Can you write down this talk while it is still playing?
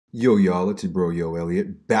Yo, y'all, it's your bro, Yo,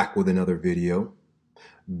 Elliott, back with another video,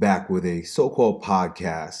 back with a so-called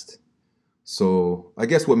podcast. So I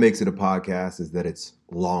guess what makes it a podcast is that it's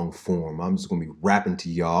long form. I'm just going to be rapping to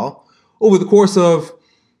y'all over the course of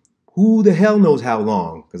who the hell knows how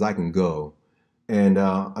long, because I can go. And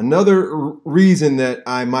another reason that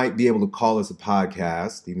I might be able to call this a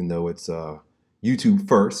podcast, even though it's YouTube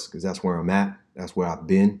first, because that's where I'm at, that's where I've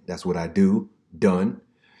been, that's what I do, done,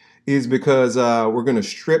 is because we're going to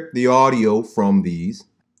strip the audio from these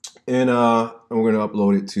and we're going to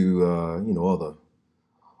upload it to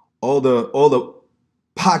all the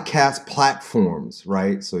podcast platforms,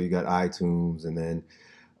 right? So you got iTunes and then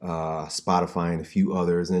Spotify and a few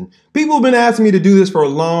others, and people have been asking me to do this for a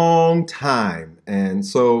long time, and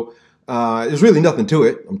so there's really nothing to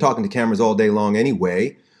it. I'm talking to cameras all day long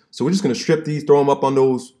anyway, so we're just going to strip these, throw them up on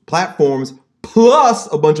those platforms, plus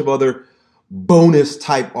a bunch of other bonus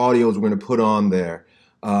type audios we're going to put on there.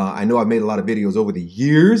 I know I've made a lot of videos over the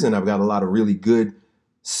years, and I've got a lot of really good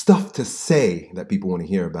stuff to say that people want to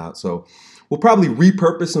hear about. So we'll probably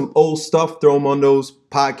repurpose some old stuff, throw them on those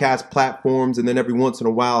podcast platforms, and then every once in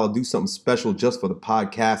a while I'll do something special just for the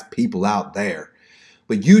podcast people out there.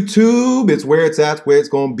 But YouTube, it's where it's at, where it's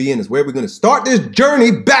going to be, and it's where we're going to start this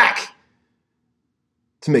journey back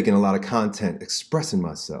to making a lot of content, expressing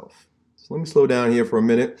myself. So let me slow down here for a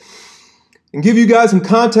minute and give you guys some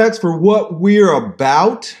context for what we're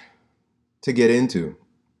about to get into.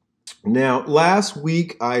 Now, last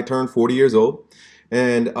week I turned 40 years old,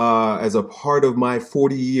 and as a part of my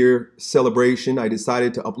 40-year celebration, I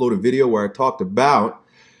decided to upload a video where I talked about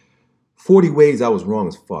 40 ways I was wrong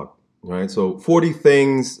as fuck, right? So 40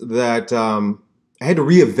 things that I had to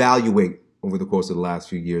reevaluate over the course of the last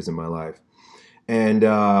few years in my life. And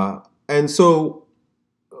so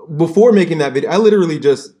before making that video, I literally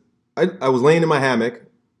just I was laying in my hammock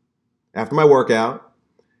after my workout,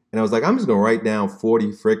 and I was like, I'm just going to write down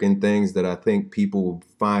 40 freaking things that I think people will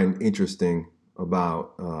find interesting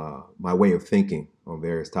about my way of thinking on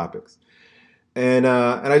various topics. And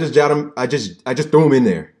I just jot them, I just threw them in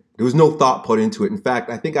there. There was no thought put into it. In fact,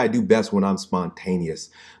 I think I do best when I'm spontaneous.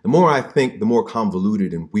 The more I think, the more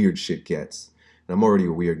convoluted and weird shit gets. And I'm already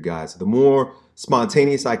a weird guy. So the more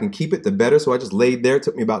spontaneous I can keep it, the better. So I just laid there. It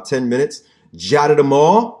took me about 10 minutes, jotted them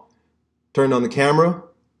all, turned on the camera,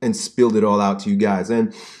 and spilled it all out to you guys.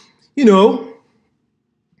 And, you know,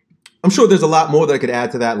 I'm sure there's a lot more that I could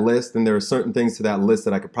add to that list, and there are certain things to that list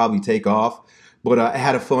that I could probably take off. But I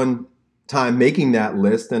had a fun time making that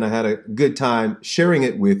list, and I had a good time sharing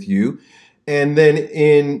it with you. And then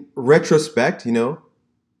in retrospect, you know,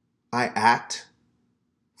 I act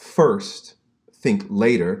first, think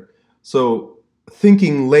later. So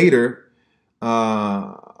thinking later,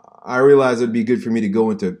 I realized it'd be good for me to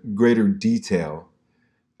go into greater detail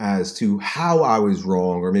as to how I was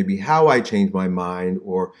wrong, or maybe how I changed my mind,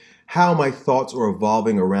 or how my thoughts are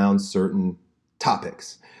evolving around certain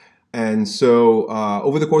topics. And so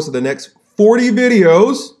over the course of the next 40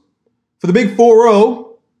 videos, for the big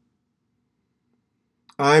 4-0,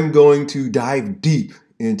 I'm going to dive deep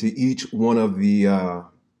into each one of the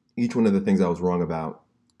things I was wrong about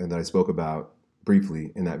and that I spoke about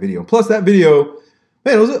briefly in that video. And plus that video,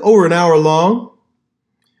 man, it was over an hour long.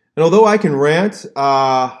 And although I can rant,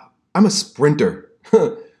 I'm a sprinter.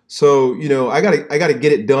 So, you know, I gotta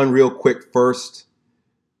get it done real quick first,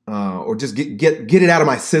 or just get it out of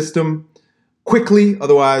my system quickly.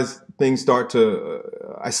 Otherwise, things start to,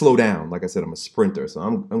 I slow down. Like I said, I'm a sprinter, so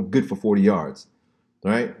I'm good for 40 yards. All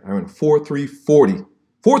right, I run 4.340,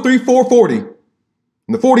 4.3440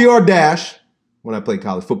 in the 40-yard dash when I played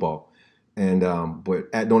college football. And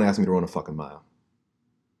but don't ask me to run a fucking mile.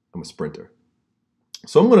 I'm a sprinter.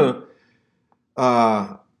 So I'm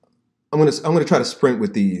gonna try to sprint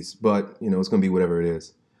with these, but you know, it's gonna be whatever it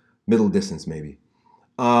is, middle distance maybe.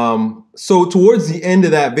 So towards the end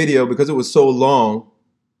of that video, because it was so long,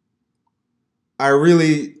 I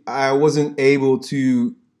wasn't able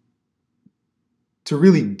to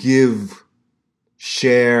really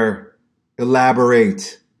share,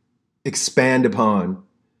 elaborate, expand upon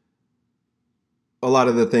a lot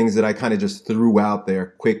of the things that I kind of just threw out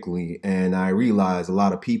there quickly. And I realized a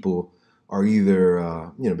lot of people are either,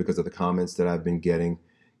 you know, because of the comments that I've been getting,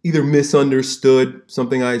 either misunderstood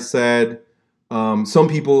something I said. Some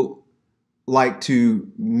people like to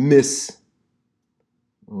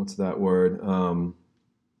what's that word?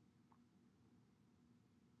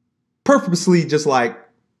 Purposely just like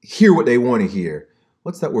hear what they want to hear.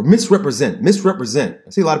 What's that word? Misrepresent.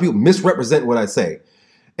 I see a lot of people misrepresent what I say.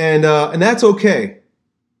 And that's okay.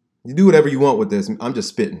 You do whatever you want with this. I'm just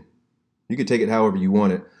spitting. You can take it however you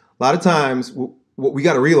want it. A lot of times, what we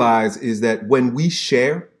got to realize is that when we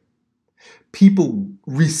share, people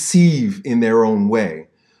receive in their own way.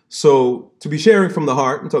 So to be sharing from the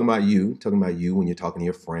heart, I'm talking about you when you're talking to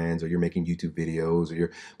your friends, or you're making YouTube videos, or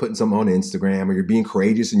you're putting something on Instagram, or you're being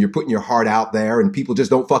courageous and you're putting your heart out there and people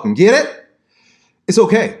just don't fucking get it. It's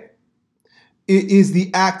okay. It is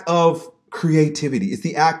the act of creativity. It's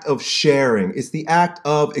the act of sharing. It's the act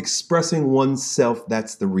of expressing oneself.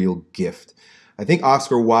 That's the real gift. I think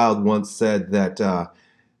Oscar Wilde once said that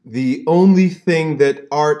the only thing that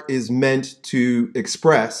art is meant to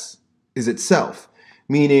express is itself,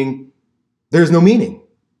 meaning there's no meaning.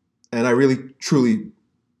 And I really, truly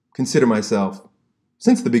consider myself,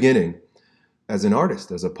 since the beginning, as an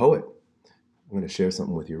artist, as a poet. I'm going to share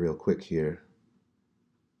something with you real quick here.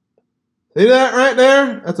 See that right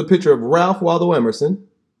there? That's a picture of Ralph Waldo Emerson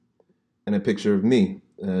and a picture of me.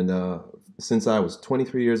 And since I was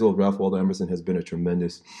 23 years old, Ralph Waldo Emerson has been a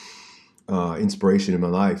tremendous inspiration in my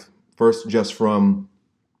life. First, just from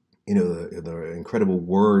the incredible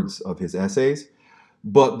words of his essays,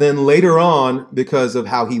 but then later on, because of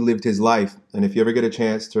how he lived his life. And if you ever get a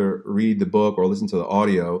chance to read the book or listen to the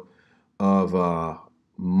audio of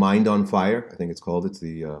Mind on Fire, I think it's called. It's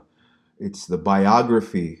the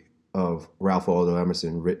biography of Ralph Waldo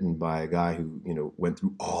Emerson, written by a guy who went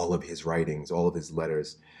through all of his writings, all of his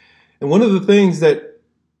letters. And one of the things that,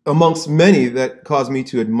 amongst many, that caused me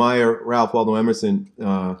to admire Ralph Waldo Emerson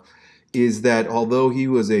is that although he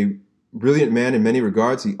was a brilliant man in many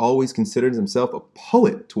regards, he always considered himself a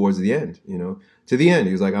poet towards the end. To the end,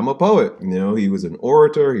 he was like, I'm a poet. He was an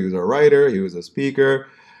orator, he was a writer, he was a speaker.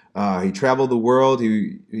 He traveled the world.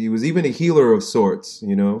 He was even a healer of sorts.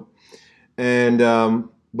 And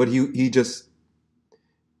but he just,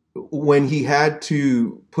 when he had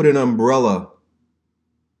to put an umbrella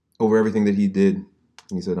over everything that he did,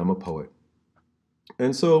 he said, I'm a poet.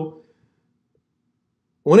 And so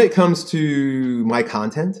when it comes to my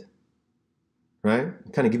content, right,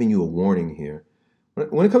 I'm kind of giving you a warning here.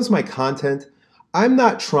 When it comes to my content, I'm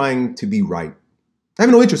not trying to be right. I have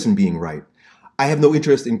no interest in being right. I have no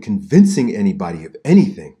interest in convincing anybody of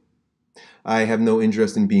anything. I have no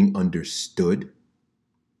interest in being understood.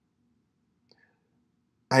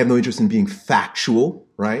 I have no interest in being factual,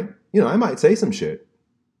 right? I might say some shit.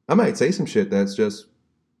 I might say some shit that's just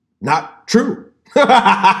not true. But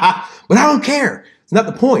I don't care. It's not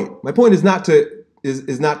the point. My point is not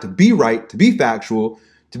to be right, to be factual,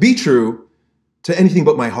 to be true, to anything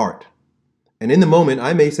but my heart. And in the moment,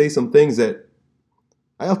 I may say some things that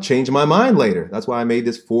I'll change my mind later. That's why I made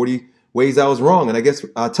this 40 ways I was wrong. And I guess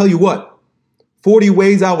I'll tell you what, 40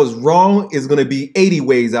 ways I was wrong is going to be 80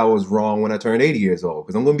 ways I was wrong when I turn 80 years old,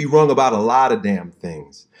 because I'm going to be wrong about a lot of damn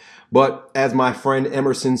things. But as my friend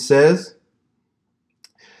Emerson says,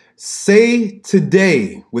 say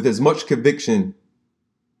today with as much conviction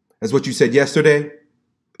as what you said yesterday,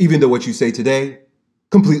 even though what you say today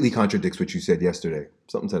completely contradicts what you said yesterday.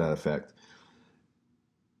 Something to that effect.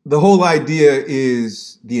 The whole idea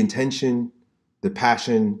is the intention, the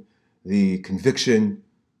passion, the conviction,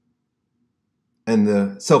 and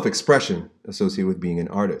the self-expression associated with being an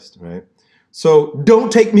artist, right? So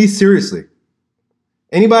don't take me seriously.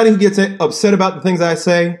 Anybody who gets upset about the things I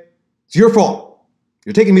say, it's your fault.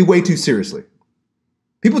 You're taking me way too seriously.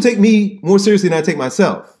 People take me more seriously than I take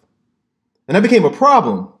myself. And that became a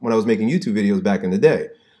problem when I was making YouTube videos back in the day,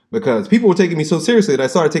 because people were taking me so seriously that I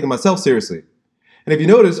started taking myself seriously. And if you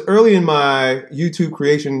notice, early in my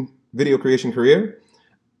YouTube video creation career,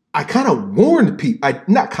 I kind of warned people.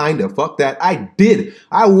 Fuck that. I did.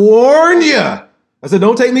 I warned you. I said,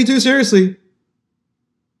 don't take me too seriously.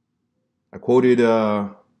 I quoted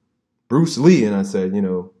Bruce Lee, and I said,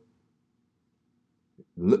 don't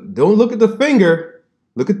look at the finger,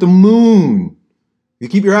 look at the moon. If you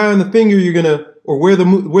keep your eye on the finger, you're gonna, or where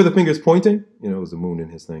the finger's pointing, it was the moon in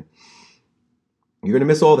his thing. You're gonna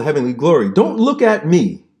miss all the heavenly glory. Don't look at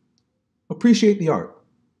me. Appreciate the art.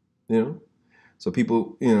 So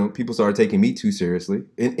people started taking me too seriously,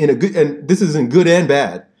 in a good, and this is in good and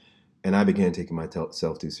bad. And I began taking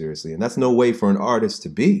myself too seriously. And that's no way for an artist to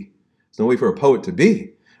be. It's no way for a poet to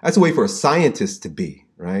be. That's a way for a scientist to be,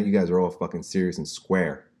 right? You guys are all fucking serious and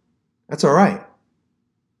square. That's all right.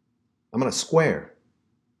 I'm not a square.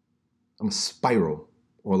 I'm a spiral.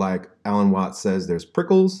 Or like Alan Watts says, there's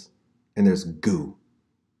prickles and there's goo.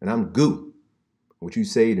 And I'm goo. What you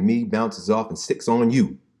say to me bounces off and sticks on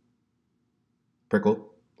you.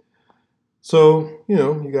 Prickle. So,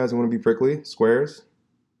 you guys want to be prickly, squares,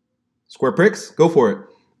 square pricks, go for it.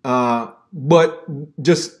 But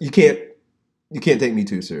just, you can't take me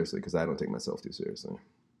too seriously, because I don't take myself too seriously.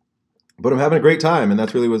 But I'm having a great time, and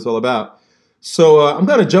that's really what it's all about. So I'm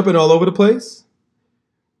kind of jumping all over the place.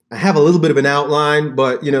 I have a little bit of an outline,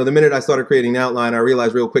 but you know, the minute I started creating an outline, I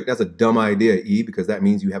realized real quick that's a dumb idea, E, because that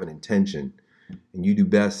means you have an intention, and you do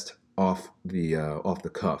best off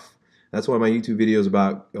the cuff. That's why my YouTube videos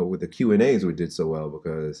about with the Q&As did so well,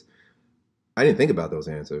 because I didn't think about those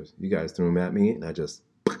answers. You guys threw them at me, and I just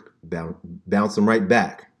bounced them right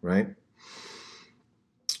back, right?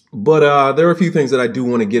 But there are a few things that I do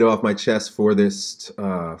want to get off my chest for this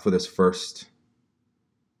first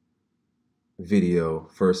video,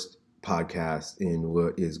 first podcast in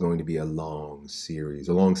what is going to be a long series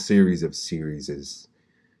of series, because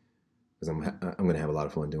I'm going to have a lot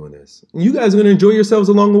of fun doing this. And you guys are going to enjoy yourselves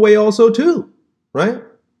along the way also too, right?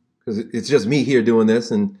 Because it's just me here doing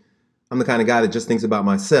this, and I'm the kind of guy that just thinks about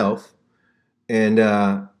myself. And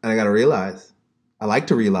I got to realize, I like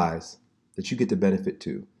to realize that you get to benefit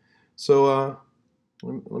too. So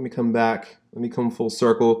let me come back. Let me come full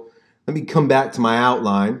circle. Let me come back to my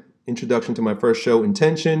outline. Introduction to my first show,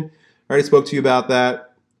 Intention. I already spoke to you about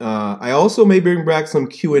that. I also may bring back some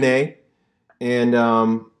Q&A, and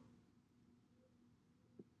I'm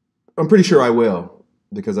pretty sure I will,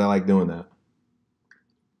 because I like doing that.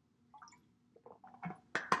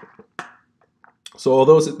 So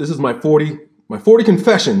although this is my 40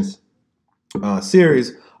 Confessions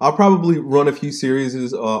series, I'll probably run a few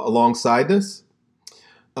series alongside this.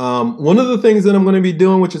 One of the things that I'm going to be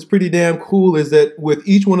doing, which is pretty damn cool, is that with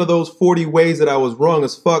each one of those 40 ways that I was wrong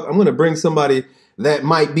as fuck, I'm going to bring somebody that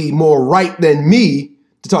might be more right than me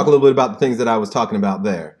to talk a little bit about the things that I was talking about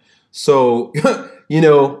there. So, you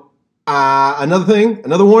know,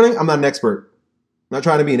 another warning, I'm not an expert. I'm not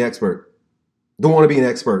trying to be an expert. Don't want to be an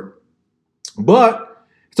expert. But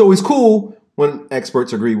it's always cool when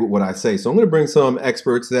experts agree with what I say. So I'm going to bring some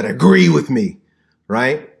experts that agree with me,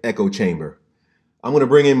 right? Echo chamber. I'm going to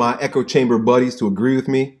bring in my echo chamber buddies to agree with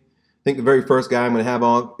me. I think the very first guy I'm going to have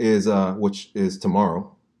on is, which is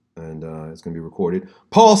tomorrow, and it's going to be recorded,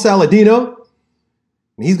 Paul Saladino.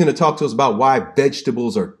 And he's going to talk to us about why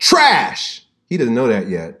vegetables are trash. He doesn't know that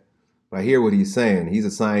yet. But I hear what he's saying. He's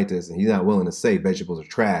a scientist, and he's not willing to say vegetables are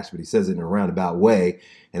trash, but he says it in a roundabout way.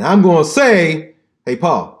 And I'm going to say, hey,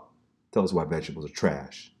 Paul, tell us why vegetables are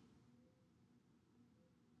trash.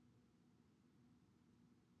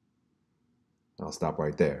 I'll stop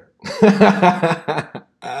right there.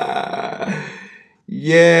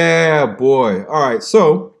 Yeah, boy. All right,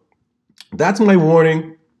 so that's my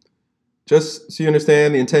warning. Just so you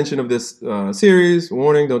understand the intention of this series.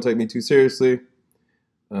 Warning, don't take me too seriously.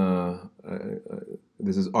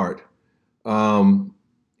 This is art.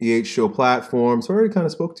 Show platform. So I already kind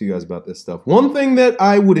of spoke to you guys about this stuff. One thing that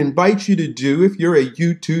I would invite you to do if you're a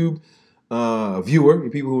YouTube viewer,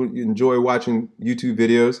 people who enjoy watching YouTube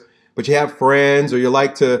videos, but you have friends, or you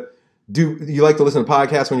like to listen to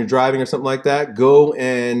podcasts when you're driving or something like that, go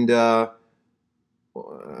and I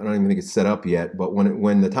don't even think it's set up yet, but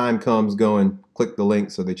when the time comes, go and click the link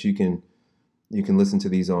so that you can listen to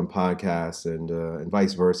these on podcasts, and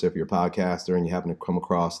vice versa. If you're a podcaster and you happen to come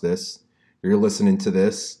across this, you're listening to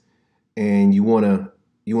this, and you wanna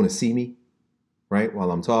see me, right, while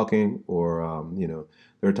I'm talking, or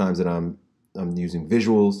there are times that I'm using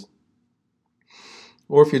visuals.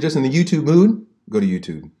 Or if you're just in the YouTube mood, go to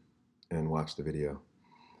YouTube and watch the video.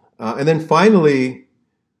 And then finally,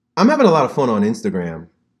 I'm having a lot of fun on Instagram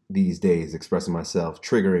these days, expressing myself,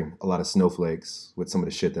 triggering a lot of snowflakes with some of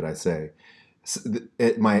the shit that I say,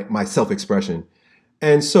 my self-expression.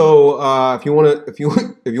 And so, if you want to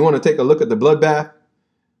take a look at the bloodbath,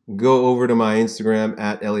 go over to my Instagram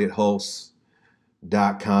at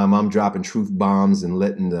ElliottHulse.com. I'm dropping truth bombs and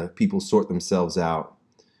letting the people sort themselves out.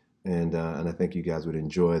 And I think you guys would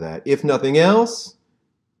enjoy that. If nothing else,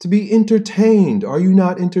 to be entertained. Are you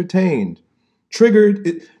not entertained?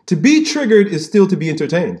 To be triggered is still to be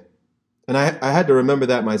entertained. And I had to remember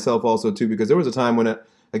that myself also too, because there was a time when,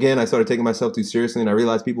 again, I started taking myself too seriously, and I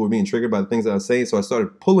realized people were being triggered by the things that I was saying. So I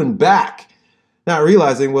started pulling back, not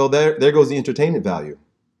realizing, well, there goes the entertainment value.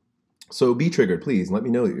 So be triggered, please. Let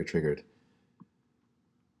me know that you're triggered.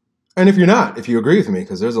 And if you're not, if you agree with me,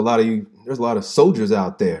 because there's a lot of soldiers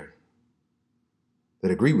out there that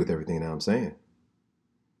agree with everything that I'm saying.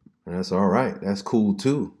 And that's all right. That's cool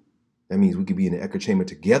too. That means we could be in the echo chamber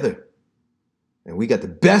together. And we got the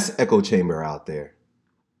best echo chamber out there,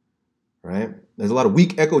 right? There's a lot of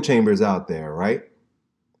weak echo chambers out there, right?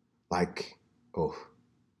 Like, oh,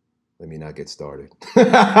 let me not get started.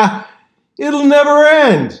 It'll never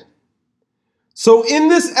end. So in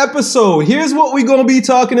this episode, here's what we're going to be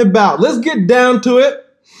talking about. Let's get down to it.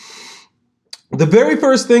 The very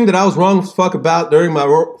first thing that I was wrong as fuck about during my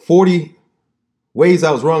 40 Ways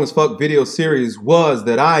I Was Wrong as Fuck video series was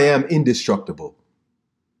that I am indestructible.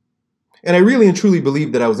 And I really and truly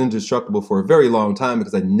believed that I was indestructible for a very long time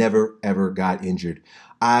because I never, ever got injured.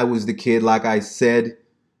 I was the kid, like I said,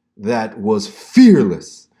 that was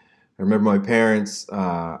fearless. I remember my parents,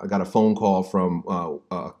 I got a phone call from a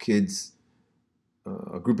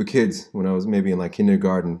group of kids when I was maybe in like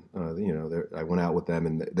kindergarten. I went out with them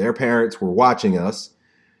and their parents were watching us.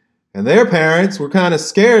 And their parents were kind of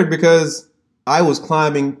scared because I was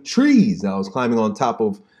climbing trees. I was climbing on top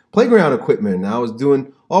of playground equipment. And I was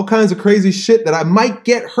doing all kinds of crazy shit that I might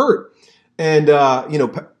get hurt. And,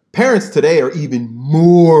 parents today are even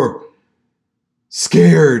more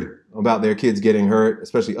scared about their kids getting hurt,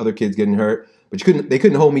 especially other kids getting hurt. But they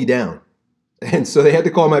couldn't hold me down. And so they had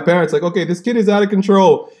to call my parents like, okay, this kid is out of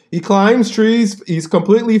control. He climbs trees. He's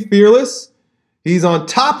completely fearless. He's on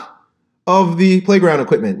top of the playground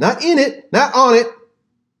equipment, not in it, not on it,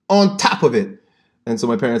 on top of it. And so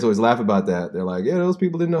my parents always laugh about that. They're like, yeah, those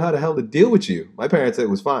people didn't know how the hell to deal with you. My parents said it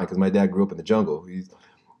was fine because my dad grew up in the jungle.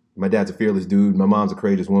 My dad's a fearless dude. My mom's a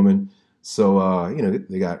courageous woman. So,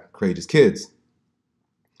 they got courageous kids.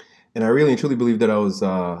 And I really and truly believe that I was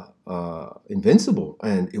invincible.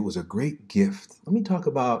 And it was a great gift. Let me talk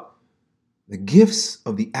about the gifts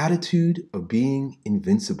of the attitude of being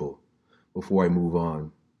invincible before I move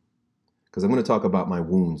on. Because I'm going to talk about my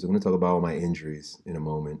wounds. I'm going to talk about all my injuries in a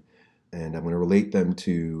moment. And I'm going to relate them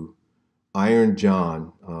to Iron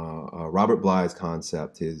John, Robert Bly's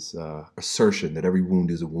concept, his assertion that every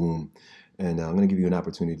wound is a womb. And I'm going to give you an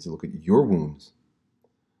opportunity to look at your wounds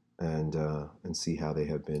and see how they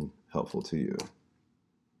have been helpful to you.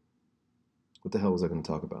 What the hell was I going to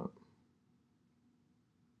talk about?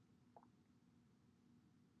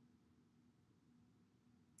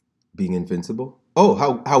 Being invincible? Oh,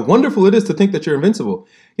 how wonderful it is to think that you're invincible.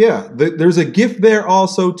 Yeah, there's a gift there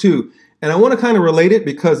also too. And I want to kind of relate it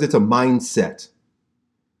because it's a mindset.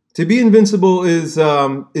 To be invincible is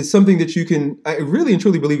something that I really and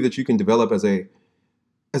truly believe that you can develop as a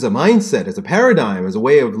mindset, as a paradigm, as a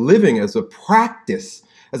way of living, as a practice,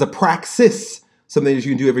 as a praxis, something that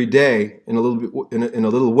you can do every day in a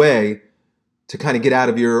little way to kind of get out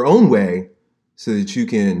of your own way so that you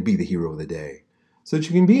can be the hero of the day, so that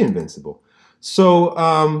you can be invincible.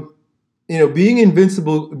 So, being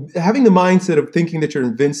invincible, having the mindset of thinking that you're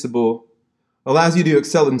invincible allows you to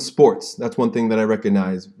excel in sports. That's one thing that I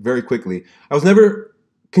recognize very quickly. I never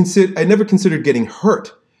considered getting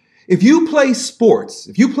hurt. If you play sports,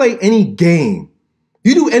 if you play any game,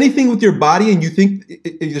 if you do anything with your body and you think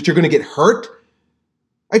that you're going to get hurt,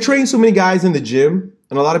 I train so many guys in the gym,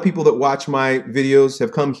 and a lot of people that watch my videos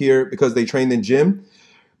have come here because they train in the gym,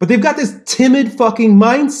 but they've got this timid fucking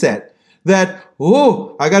mindset that,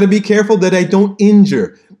 oh, I got to be careful that I don't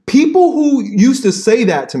injure. People who used to say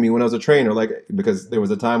that to me when I was a trainer, because there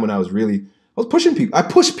was a time when I was pushing people. I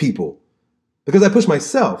push people because I push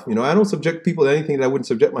myself. I don't subject people to anything that I wouldn't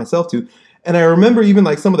subject myself to. And I remember even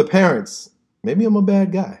like some of the parents, maybe I'm a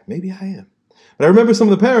bad guy. Maybe I am. But I remember some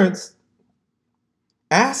of the parents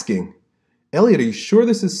asking, Elliott, are you sure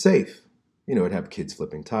this is safe? I'd have kids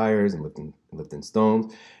flipping tires and lifting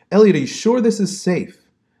stones. Elliott, are you sure this is safe?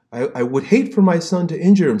 I would hate for my son to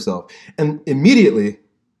injure himself. And immediately,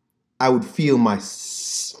 I would feel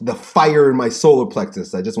the fire in my solar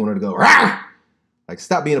plexus. I just wanted to go, rah! Like,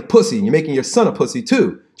 stop being a pussy. You're making your son a pussy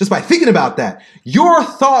too. Just by thinking about that. Your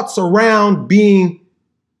thoughts around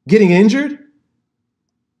getting injured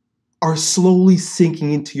are slowly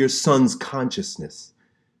sinking into your son's consciousness.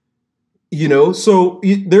 So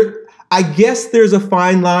I guess there's a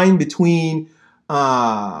fine line between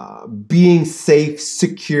being safe,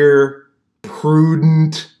 secure,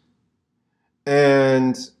 prudent,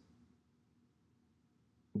 and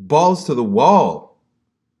balls to the wall,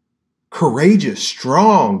 courageous,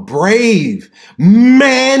 strong, brave,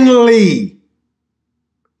 manly,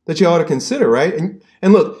 that you ought to consider, right?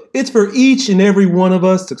 And look, it's for each and every one of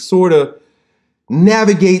us to sort of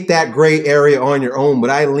navigate that gray area on your own, but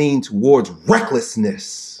I lean towards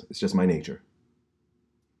recklessness. It's just my nature.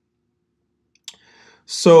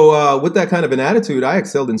 So with that kind of an attitude, I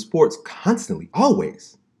excelled in sports constantly,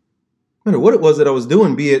 always. No matter what it was that I was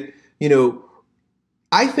doing, be it,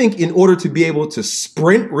 I think in order to be able to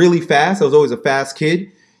sprint really fast, I was always a fast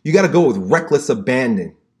kid, you got to go with reckless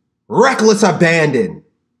abandon. Reckless abandon.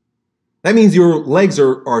 That means your legs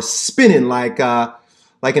are spinning like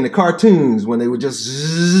in the cartoons when they would just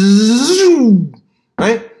zoom,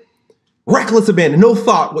 right? Reckless abandon, no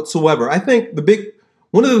thought whatsoever. I think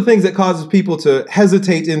one of the things that causes people to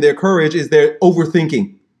hesitate in their courage is their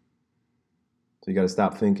overthinking. So you got to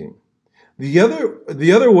stop thinking. The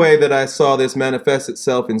other way that I saw this manifest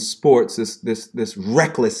itself in sports, this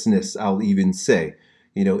recklessness, I'll even say,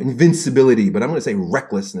 invincibility, but I'm going to say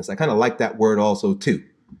recklessness. I kind of like that word also too.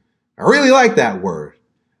 I really like that word.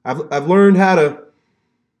 I've learned how to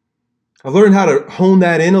hone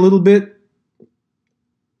that in a little bit.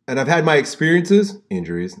 And I've had my experiences,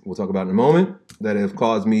 injuries, we'll talk about in a moment, that have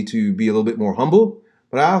caused me to be a little bit more humble,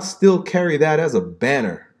 but I'll still carry that as a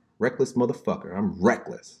banner. Reckless motherfucker. I'm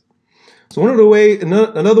reckless. So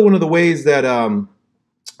another one of the ways that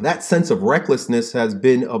that sense of recklessness has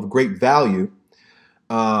been of great value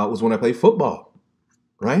was when I played football,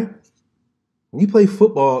 right? When you play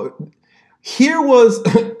football, here was,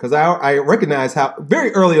 because I recognize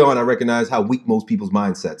very early on, I recognized how weak most people's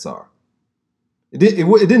mindsets are. It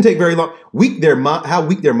didn't take very long. How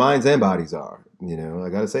weak their minds and bodies are. I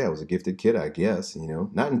got to say, I was a gifted kid, I guess.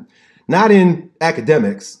 Not in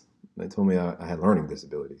academics. They told me I had learning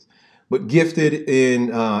disabilities, but gifted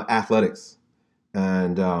in athletics.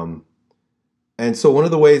 And so one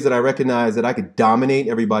of the ways that I recognized that I could dominate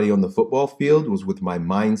everybody on the football field was with my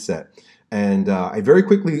mindset. And I very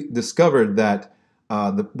quickly discovered that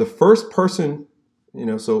the first person,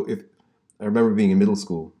 so if I remember being in middle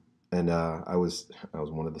school. And I was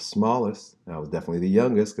one of the smallest. I was definitely the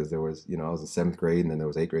youngest because there was, I was in 7th grade, and then there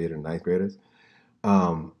was 8th grade and 9th graders.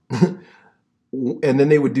 And then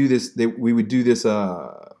we would do this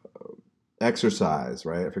exercise,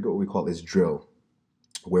 right? I forget what we call this drill,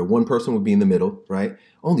 where one person would be in the middle, right?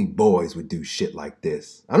 Only boys would do shit like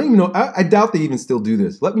this. I don't even know. I doubt they even still do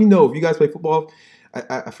this. Let me know if you guys play football.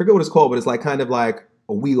 I forget what it's called, but it's like kind of like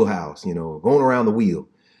a wheelhouse, going around the wheel.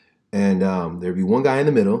 And there'd be one guy in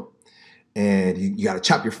the middle. And you got to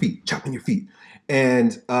chopping your feet.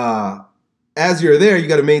 And as you're there, you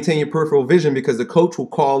got to maintain your peripheral vision because the coach will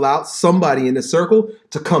call out somebody in the circle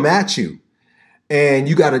to come at you. And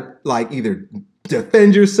you got to either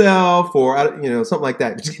defend yourself or, something like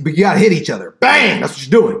that. But you got to hit each other. Bang! That's what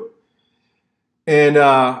you're doing. And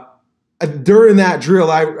during that drill,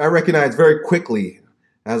 I recognized very quickly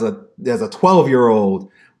as a 12-year-old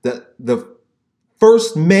that the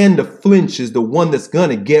first man to flinch is the one that's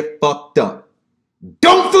gonna get fucked up.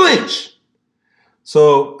 Don't flinch!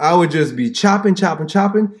 So I would just be chopping.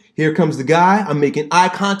 Here comes the guy. I'm making eye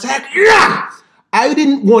contact. Yeah! I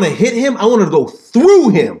didn't want to hit him. I wanted to go through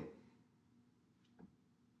him.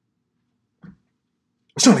 I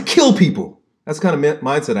was trying to kill people. That's the kind of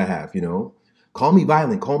mindset I have, Call me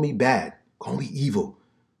violent. Call me bad. Call me evil.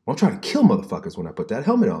 I'm trying to kill motherfuckers when I put that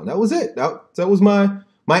helmet on. That was it. That was my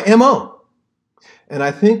MO. And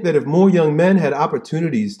I think that if more young men had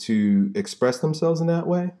opportunities to express themselves in that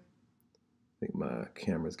way, I think my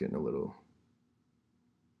camera's getting a little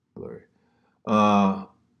blurry,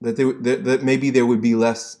 that maybe there would be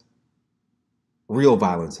less real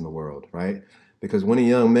violence in the world, right? Because when a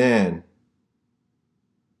young man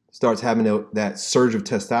starts having that surge of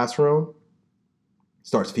testosterone,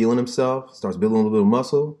 starts feeling himself, starts building a little bit of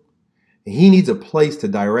muscle, he needs a place to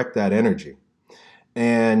direct that energy.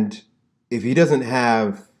 And if he doesn't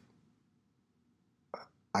have,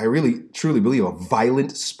 I really truly believe, a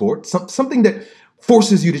violent sport, something that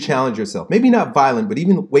forces you to challenge yourself. Maybe not violent, but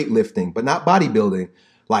even weightlifting, but not bodybuilding,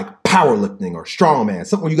 like powerlifting or strongman.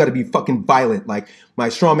 Something where you got to be fucking violent. Like my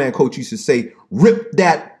strongman coach used to say, rip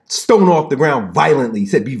that stone off the ground violently. He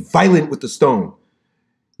said, be violent with the stone.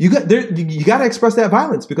 You got to express that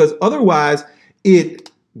violence because otherwise it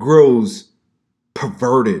grows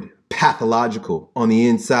perverted, pathological on the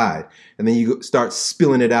inside. And then you start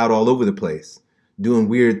spilling it out all over the place, doing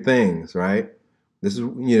weird things, right? This is,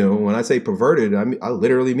 when I say perverted, I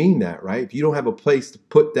literally mean that, right? If you don't have a place to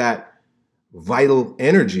put that vital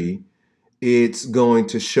energy, it's going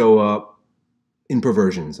to show up in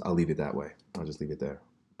perversions. I'll leave it that way. I'll just leave it there.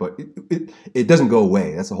 But it doesn't go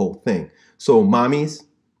away. That's the whole thing. So mommies,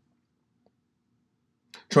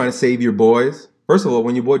 trying to save your boys. First of all,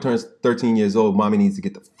 when your boy turns 13 years old, mommy needs to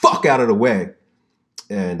get the fuck out of the way.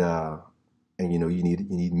 And you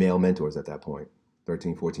need male mentors at that point.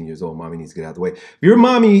 13, 14 years old, mommy needs to get out of the way. If your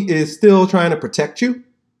mommy is still trying to protect you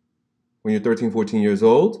when you're 13, 14 years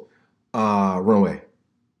old, run away.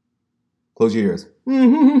 Close your ears.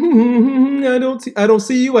 I don't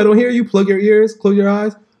see you. I don't hear you. Plug your ears, close your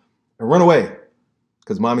eyes, and run away.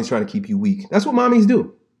 Because mommy's trying to keep you weak. That's what mommies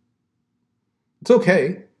do. It's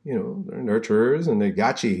okay. They're nurturers and they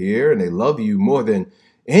got you here and they love you more than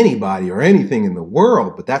anybody or anything in the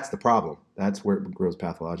world. But that's the problem. That's where it grows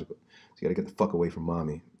pathological. So you got to get the fuck away from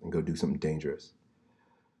mommy and go do something dangerous.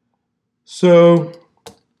 So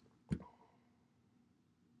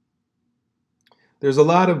there's a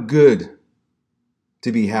lot of good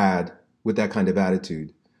to be had with that kind of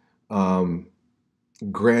attitude.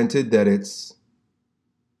 Granted that it's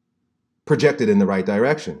projected in the right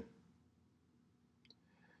direction.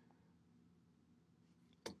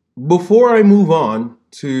 Before I move on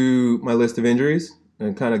to my list of injuries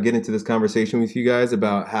and kind of get into this conversation with you guys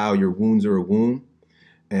about how your wounds are a wound,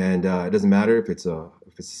 and it doesn't matter if it's a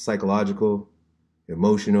psychological,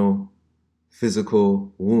 emotional,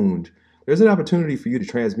 physical wound, there's an opportunity for you to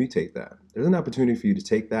transmutate that. There's an opportunity for you to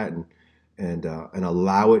take that and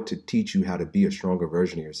allow it to teach you how to be a stronger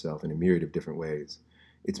version of yourself in a myriad of different ways.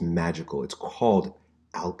 It's magical. It's called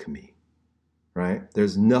alchemy, right?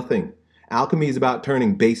 There's nothing. Alchemy is about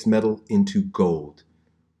turning base metal into gold.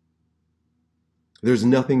 There's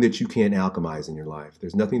nothing that you can't alchemize in your life.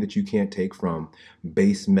 There's nothing that you can't take from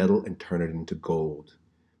base metal and turn it into gold.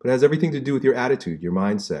 But it has everything to do with your attitude, your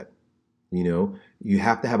mindset. You know, you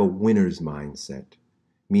have to have a winner's mindset,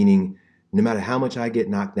 meaning no matter how much I get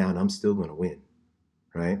knocked down, I'm still going to win,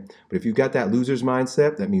 right? But if you've got that loser's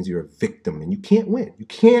mindset, that means you're a victim and you can't win. You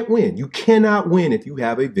can't win. You cannot win if you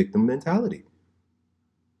have a victim mentality.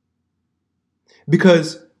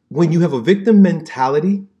 Because when you have a victim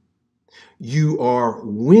mentality, you are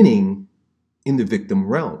winning in the victim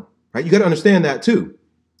realm, right? You got to understand that too,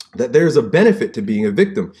 that there's a benefit to being a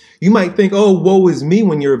victim. You might think, oh, woe is me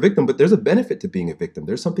when you're a victim, but there's a benefit to being a victim.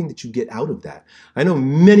 There's something that you get out of that. I know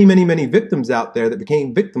many, many, many victims out there that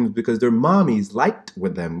became victims because their mommies liked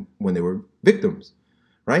with them when they were victims,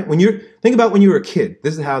 right? Think about when you were a kid.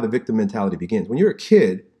 This is how the victim mentality begins. When you're a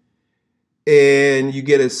kid, and you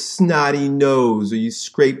get a snotty nose or you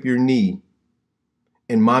scrape your knee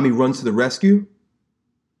and mommy runs to the rescue,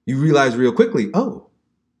 you realize real quickly, oh,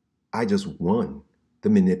 I just won the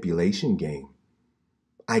manipulation game.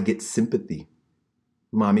 I get sympathy.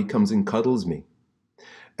 Mommy comes and cuddles me.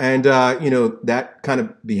 And, that kind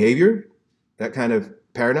of behavior, that kind of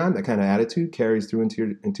paradigm, that kind of attitude carries through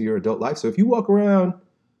into your adult life. So if you walk around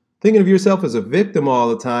thinking of yourself as a victim all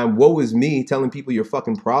the time, woe is me, telling people your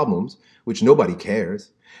fucking problems, which nobody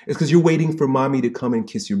cares, it's because you're waiting for mommy to come and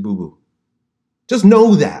kiss your boo-boo. Just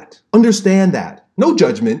know that. Understand that. No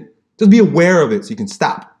judgment. Just be aware of it so you can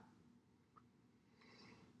stop.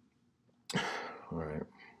 All right.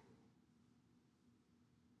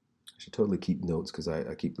 I should totally keep notes because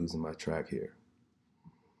I keep losing my track here.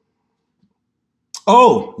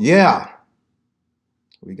 Oh, yeah.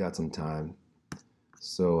 We got some time.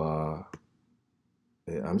 So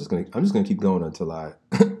I'm just gonna keep going until I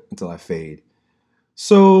fade.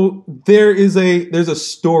 So there's a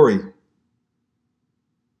story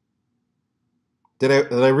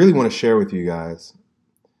that I really want to share with you guys.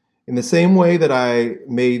 In the same way that I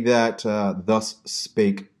made that Thus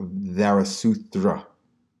Spake Zarathustra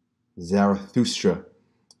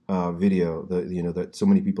video that so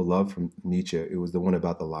many people love from Nietzsche. It was the one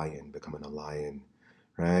about the lion becoming a lion,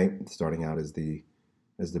 right? Starting out as the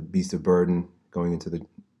beast of burden, going into the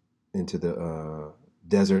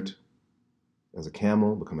desert as a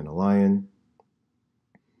camel, becoming a lion.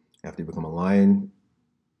 After you become a lion,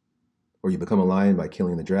 or you become a lion by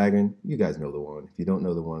killing the dragon. You guys know the one. If you don't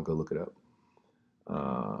know the one, go look it up.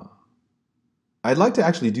 I'd like to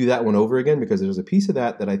actually do that one over again because there's a piece of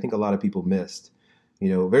that I think a lot of people missed.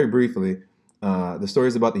 Very briefly, the story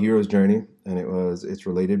is about the hero's journey, and it's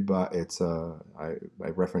related by I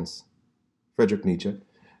reference Friedrich Nietzsche.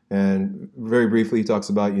 And very briefly, he talks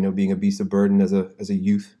about, being a beast of burden as a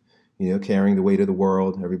youth, carrying the weight of the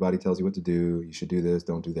world. Everybody tells you what to do. You should do this,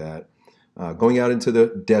 don't do that. Going out into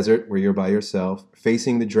the desert where you're by yourself,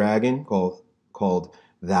 facing the dragon called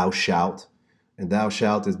Thou Shalt. And Thou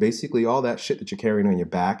Shalt is basically all that shit that you're carrying on your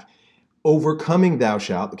back. Overcoming Thou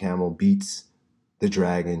Shalt, the camel beats the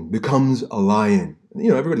dragon, becomes a lion.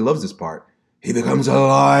 Everybody loves this part. He becomes a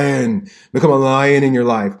lion. Become a lion in your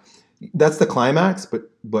life. That's the climax,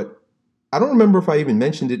 but I don't remember if I even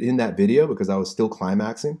mentioned it in that video because I was still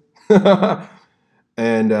climaxing.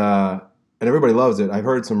 And everybody loves it. I've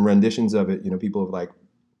heard some renditions of it. People have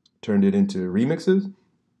turned it into remixes,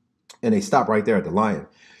 and they stop right there at the lion.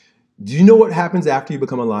 Do you know what happens after you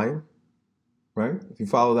become a lion? Right? If you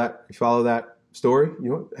follow that story, you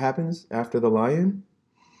know what happens after the lion?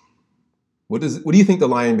 What do you think the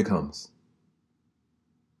lion becomes?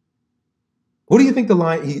 What do you think the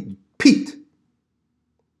lion, he peaked?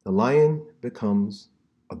 The lion becomes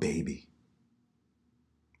a baby.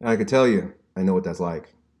 And I can tell you, I know what that's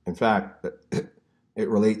like. In fact, it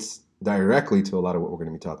relates directly to a lot of what we're going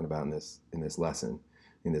to be talking about in this lesson,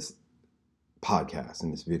 in this podcast, in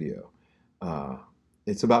this video.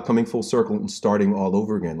 It's about coming full circle and starting all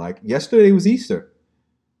over again. Like yesterday was Easter,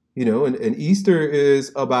 and Easter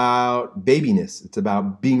is about babiness. It's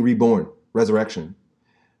about being reborn, resurrection.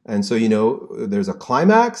 And so, there's a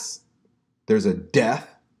climax, there's a death,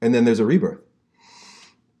 and then there's a rebirth.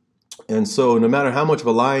 And so no matter how much of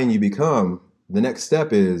a lion you become, the next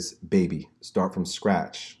step is baby. Start from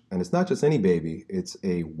scratch. And it's not just any baby, it's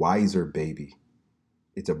a wiser baby.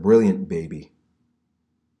 It's a brilliant baby.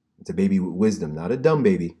 It's a baby with wisdom, not a dumb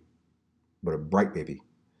baby, but a bright baby.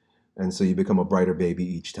 And so you become a brighter baby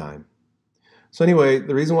each time. So anyway,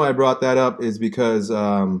 the reason why I brought that up is because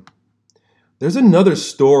there's another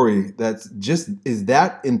story that's just is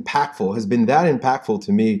that impactful, has been that impactful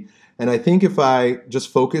to me. And I think if I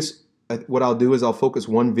just focus, what I'll do is I'll focus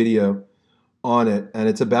one video on it, and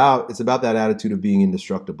it's about that attitude of being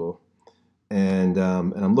indestructible. And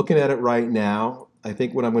I'm looking at it right now. I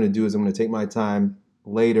think what I'm going to do is I'm going to take my time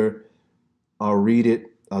later. I'll read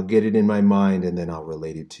it, I'll get it in my mind, and then I'll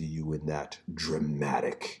relate it to you in that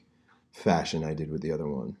dramatic fashion I did with the other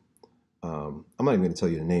one. I'm not even going to tell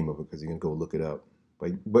you the name of it because you're going to go look it up.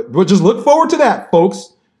 But just look forward to that,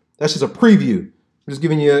 folks. That's just a preview.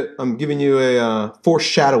 I'm giving you a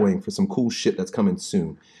foreshadowing for some cool shit that's coming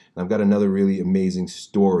soon. And I've got another really amazing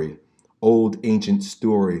story, old ancient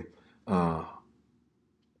story,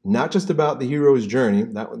 not just about the hero's journey.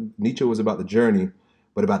 Nietzsche was about the journey,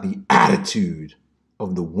 but about the attitude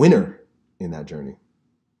of the winner in that journey.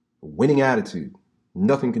 A winning attitude.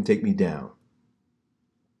 Nothing can take me down.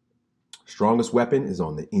 Strongest weapon is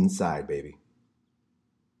on the inside, baby.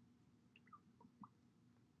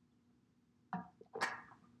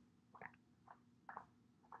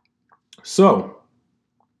 So,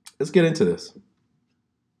 let's get into this.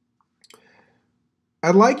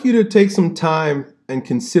 I'd like you to take some time and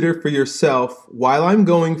consider for yourself, while I'm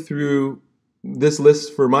going through this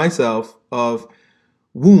list for myself of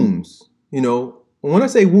wounds. You know, when I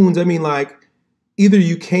say wounds, I mean like either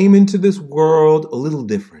you came into this world a little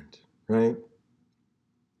different, right?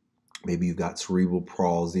 Maybe you've got cerebral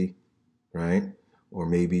palsy, right? Or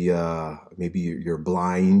maybe you're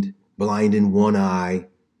blind in one eye,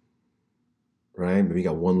 right? Maybe you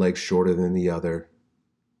got one leg shorter than the other.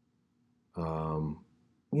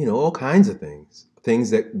 You know, all kinds of things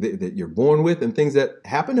that you're born with, and things that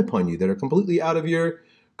happen upon you that are completely out of your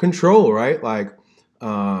control, right? Like,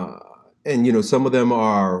 and you know, some of them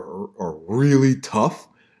are really tough,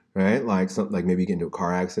 right? Like maybe you get into a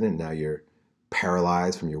car accident and now you're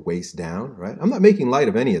paralyzed from your waist down, right? I'm not making light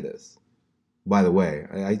of any of this, by the way.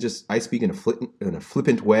 I speak in a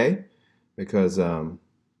flippant way because you know,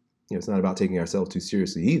 it's not about taking ourselves too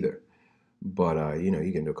seriously either. But you know,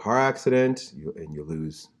 you get into a car accident and you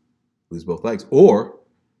lose both legs, or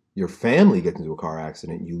your family gets into a car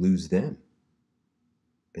accident and you lose them,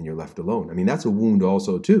 and you're left alone. I mean, that's a wound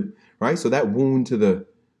also too, right? So that wound to the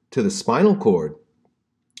spinal cord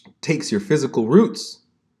takes your physical roots,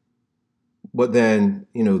 but then,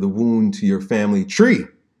 you know, the wound to your family tree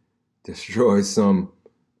destroys some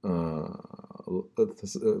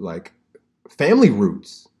like family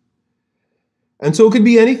roots. And so it could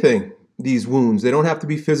be anything. These wounds, they don't have to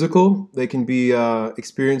be physical. They can be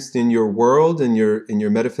experienced in your world, in your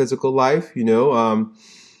metaphysical life. You know,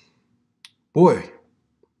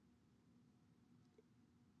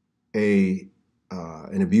 an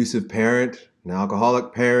abusive parent, an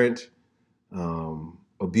alcoholic parent,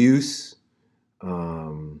 abuse.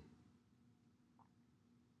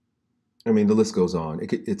 I mean, the list goes on.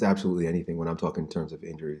 It's absolutely anything when I'm talking in terms of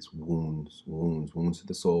injuries, wounds to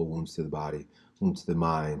the soul, wounds to the body, wounds to the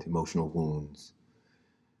mind, emotional wounds.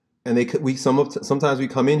 And sometimes we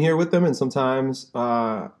come in here with them, and sometimes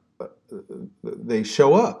they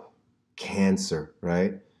show up. Cancer,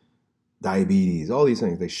 right? Diabetes, all these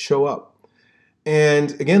things, they show up.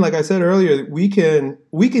 And again, like I said earlier, we can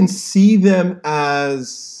see them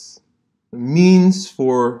as means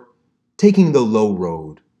for taking the low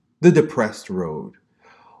road, the depressed road,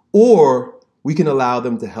 or we can allow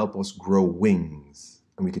them to help us grow wings,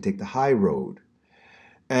 and we can take the high road.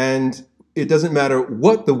 And it doesn't matter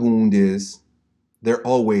what the wound is, they're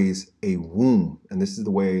always a womb. And this is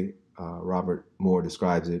the way Robert Moore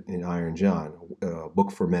describes it in Iron John, a book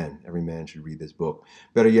for men. Every man should read this book.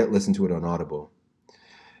 Better yet, listen to it on Audible.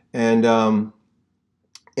 And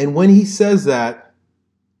when he says that,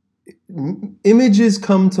 images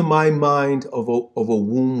come to my mind of a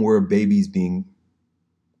womb where a baby's being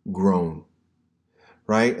grown,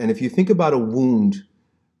 right? And if you think about a wound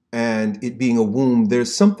and it being a womb,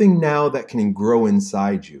 there's something now that can grow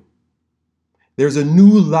inside you. There's a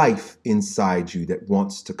new life inside you that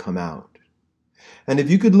wants to come out. And if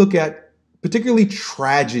you could look at particularly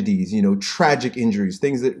tragedies, you know, tragic injuries,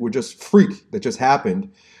 things that were just freak, that just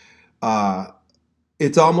happened,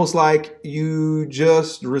 it's almost like you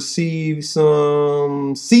just received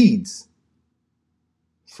some seeds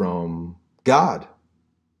from God,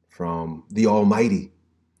 from the Almighty,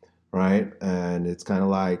 right? And it's kind of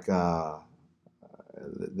like the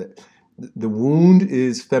wound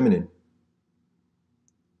is feminine.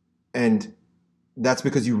 And that's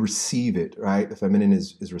because you receive it, right? The feminine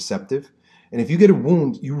is receptive. And if you get a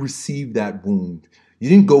wound, you receive that wound. You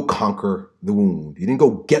didn't go conquer the wound. You didn't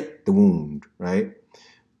go get the wound, right?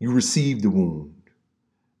 You received the wound.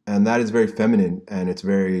 And that is very feminine, and it's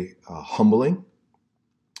very humbling.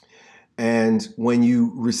 And when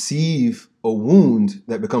you receive a wound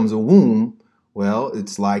that becomes a womb, well,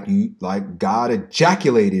 it's like God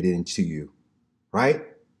ejaculated into you, right?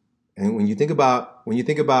 And when you think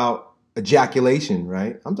about ejaculation,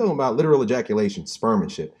 right? I'm talking about literal ejaculation, sperm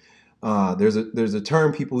and shit. There's a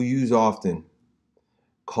term people use often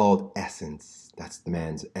called essence. That's the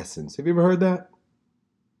man's essence. Have you ever heard that?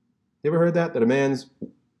 You ever heard that? That a man's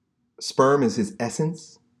sperm is his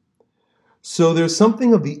essence? So there's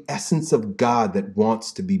something of the essence of God that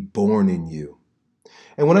wants to be born in you.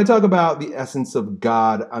 And when I talk about the essence of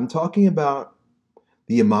God, I'm talking about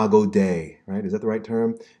the imago Dei, right? Is that the right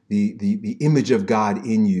term? The image of God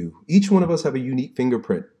in you. Each one of us have a unique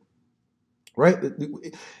fingerprint, right?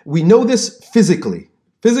 We know this physically.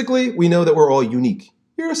 Physically, we know that we're all unique.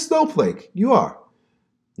 You're a snowflake. You are.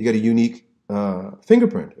 You got a unique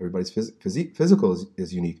fingerprint. Everybody's physical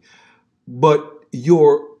is unique. But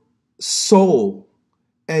your soul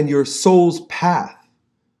and your soul's path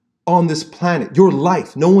on this planet, your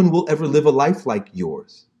life, no one will ever live a life like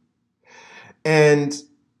yours. And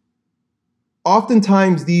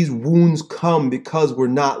oftentimes these wounds come because we're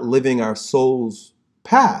not living our soul's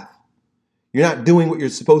path. You're not doing what you're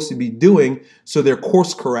supposed to be doing, so they're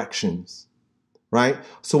course corrections, right?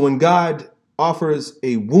 So when God offers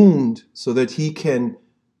a wound so that he can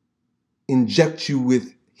inject you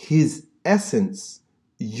with his essence,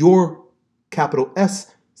 your capital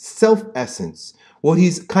S, self-essence, what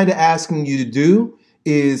he's kind of asking you to do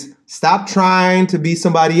is stop trying to be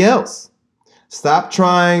somebody else. Stop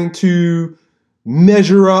trying to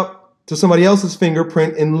measure up to somebody else's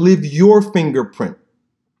fingerprint and live your fingerprint,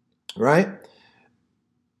 right?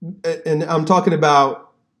 And I'm talking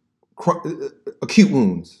about acute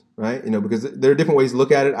wounds, right? Because there are different ways to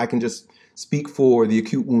look at it. I can just speak for the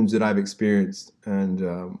acute wounds that I've experienced and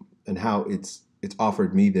how it's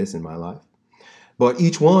offered me this in my life. But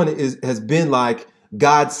each one has been like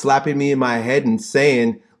God slapping me in my head and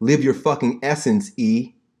saying, live your fucking essence,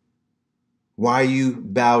 E. Why are you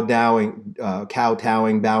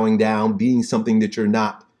kowtowing, bowing down, being something that you're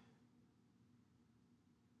not?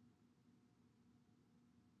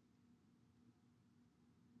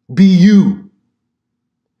 Be you,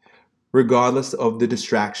 regardless of the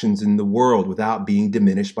distractions in the world, without being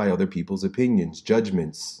diminished by other people's opinions,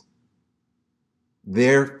 judgments,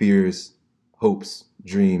 their fears, hopes,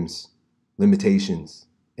 dreams, limitations,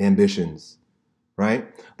 ambitions, right?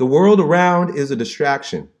 The world around is a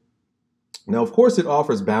distraction. Now, of course, it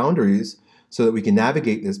offers boundaries so that we can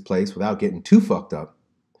navigate this place without getting too fucked up.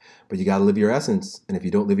 But you got to live your essence. And if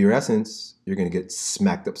you don't live your essence, you're going to get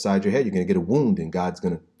smacked upside your head. You're going to get a wound and God's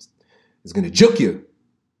going to juke you.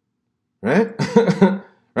 Right?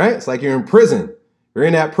 Right? It's like you're in prison. You're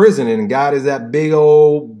in that prison and God is that big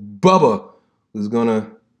old Bubba who's going to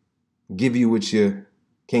give you what you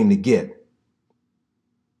came to get.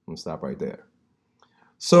 I'm going to stop right there.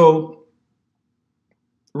 So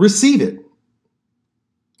receive it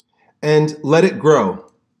and let it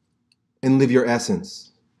grow and live your essence.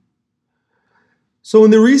 So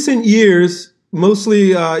in the recent years,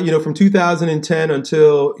 mostly, from 2010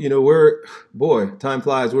 until, time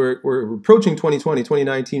flies. We're approaching 2020,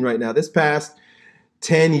 2019 right now. This past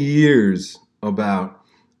 10 years about,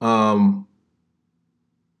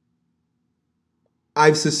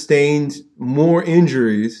 I've sustained more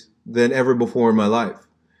injuries than ever before in my life.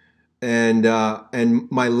 And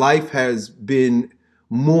my life has been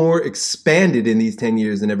more expanded in these 10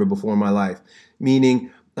 years than ever before in my life.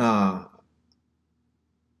 Meaning,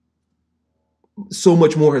 so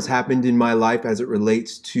much more has happened in my life as it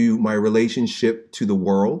relates to my relationship to the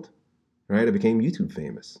world, right? I became YouTube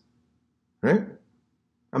famous, right?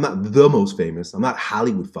 I'm not the most famous. I'm not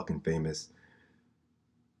Hollywood fucking famous.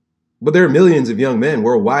 But there are millions of young men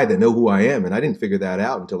worldwide that know who I am. And I didn't figure that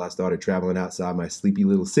out until I started traveling outside my sleepy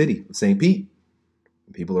little city of St. Pete.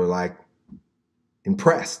 People are like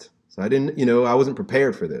impressed. So I wasn't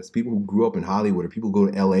prepared for this. People who grew up in Hollywood or people who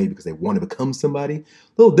go to LA because they want to become somebody, a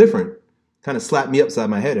little different. Kind of slapped me upside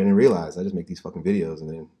my head. I didn't realize I just make these fucking videos, and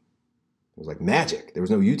then it was like magic. There was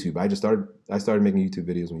no YouTube. I started making YouTube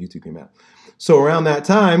videos when YouTube came out. So around that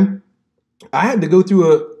time, I had to go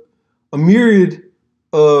through a myriad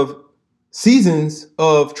of seasons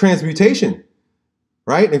of transmutation,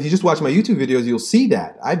 right? And if you just watch my YouTube videos, you'll see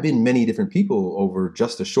that I've been many different people over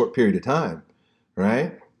just a short period of time,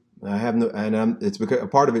 right? I have no, and it's because a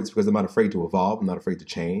part of it's because I'm not afraid to evolve. I'm not afraid to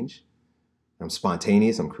change. I'm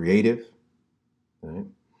spontaneous. I'm creative. Right?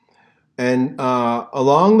 And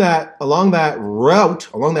along that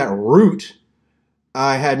route,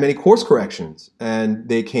 I had many course corrections, and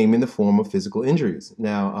they came in the form of physical injuries.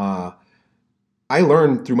 Now, I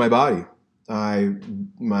learned through my body. I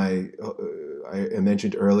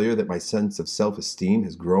mentioned earlier that my sense of self-esteem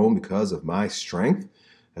has grown because of my strength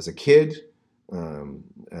as a kid,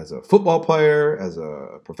 as a football player, as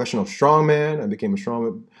a professional strongman. I became a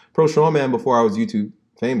pro strongman before I was YouTube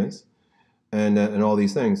famous, and all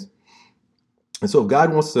these things. And so if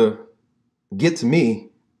God wants to get to me,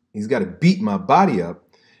 he's got to beat my body up.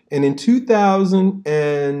 And in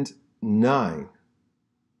 2009,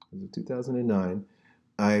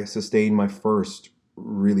 I sustained my first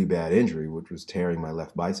really bad injury, which was tearing my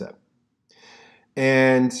left bicep.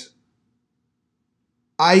 And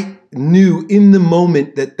I knew in the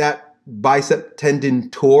moment that bicep tendon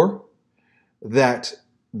tore, that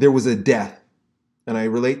there was a death. And I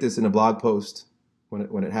relate this in a blog post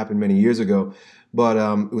when it happened many years ago. But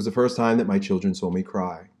it was the first time that my children saw me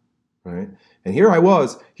cry, right? And here I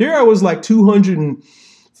was like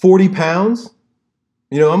 240 pounds.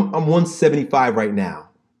 You know, I'm 175 right now,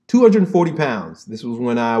 240 pounds. This was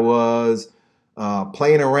when I was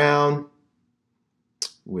playing around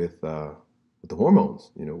with the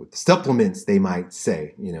hormones, you know, with the supplements, they might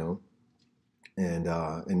say, you know.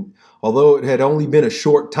 And although it had only been a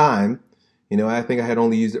short time, you know, I think I had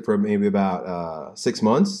only used it for maybe about 6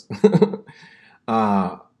 months.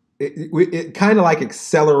 It kind of like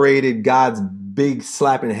accelerated God's big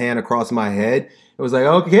slapping hand across my head. It was like,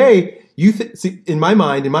 okay, see, in my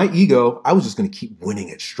mind, in my ego, I was just going to keep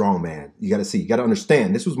winning at strongman. You got to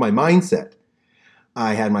understand, this was my mindset.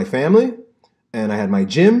 I had my family, and I had my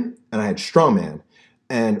gym, and I had strongman,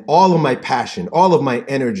 and all of my passion, all of my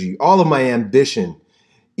energy, all of my ambition,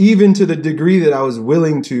 even to the degree that I was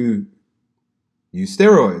willing to use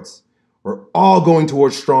steroids, were all going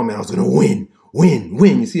towards strongman. I was going to win.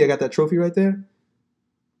 You see, I got that trophy right there?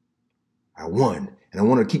 I won, and I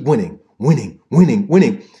wanted to keep winning.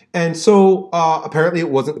 And so apparently it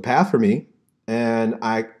wasn't the path for me, and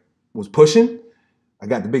I was pushing. I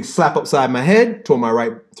got the big slap upside my head, tore my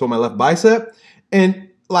left bicep, and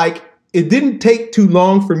like it didn't take too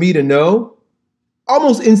long for me to know.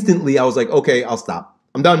 Almost instantly, I was like, okay, I'll stop.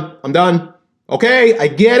 I'm done. Okay, I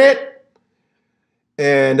get it.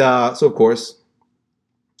 And so of course,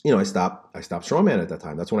 you know, I stopped strongman at that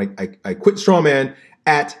time. That's when I quit strongman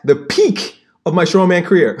at the peak of my strongman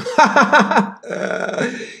career.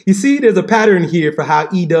 You see, there's a pattern here for how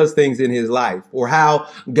he does things in his life, or how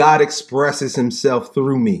God expresses himself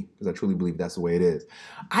through me, because I truly believe that's the way it is.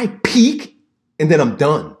 I peak and then I'm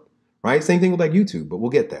done, right? Same thing with like YouTube, but we'll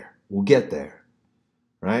get there,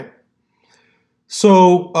 right?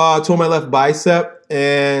 So tore my left bicep.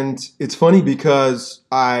 And it's funny because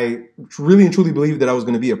I really and truly believed that I was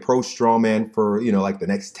going to be a pro strongman for, you know, like the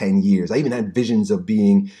next 10 years. I even had visions of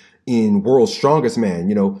being in World's Strongest Man.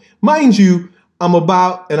 You know, mind you, I'm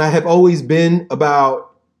about, and I have always been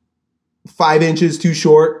about 5 inches too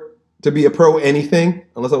short to be a pro anything,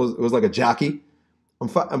 unless it was like a jockey.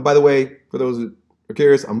 And by the way, for those who are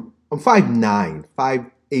curious, I'm 5'9",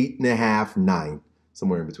 5'8.5", 9,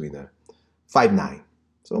 somewhere in between there. 5'9".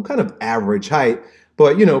 So I'm kind of average height.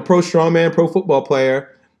 But, you know, pro strongman, pro football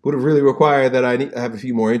player would have really required that I have a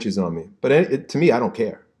few more inches on me. But to me, I don't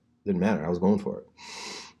care. Didn't matter. I was going for it.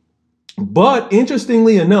 But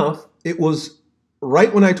interestingly enough, it was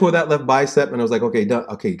right when I tore that left bicep and I was like, okay, done.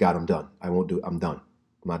 Okay, God, I'm done. I'm done.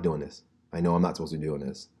 I'm not doing this. I know I'm not supposed to be doing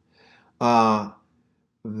this.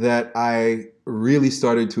 That I really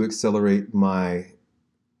started to accelerate my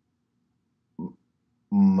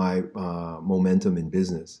momentum in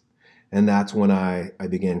business. And that's when I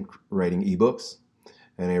began writing ebooks,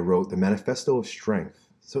 and I wrote the Manifesto of Strength.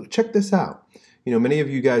 So check this out. You know, many of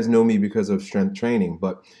you guys know me because of strength training,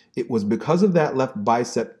 but it was because of that left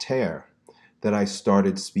bicep tear that I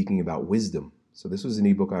started speaking about wisdom. So this was an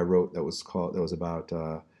ebook I wrote that was about,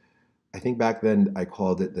 I think back then I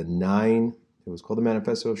called it it was called the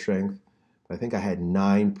Manifesto of Strength. But I think I had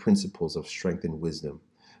 9 principles of strength and wisdom.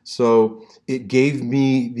 So it gave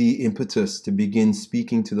me the impetus to begin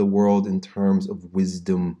speaking to the world in terms of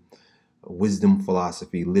wisdom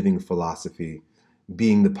philosophy, living philosophy,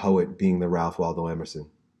 being the poet, being the Ralph Waldo Emerson,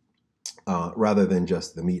 rather than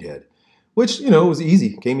just the meathead, which, you know, was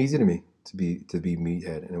easy, came easy to me to be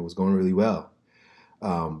meathead, and it was going really well.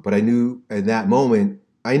 But I knew at that moment,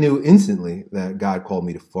 I knew instantly that God called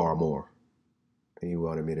me to far more. And he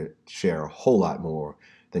wanted me to share a whole lot more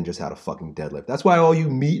than just how to fucking deadlift. That's why all you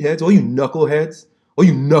meatheads, all you knuckleheads, All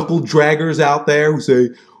you knuckle draggers out there who say,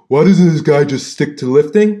 why doesn't this guy just stick to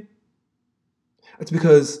lifting? That's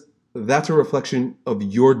because that's a reflection of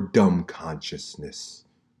your dumb consciousness.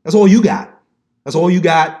 That's all you got. That's all you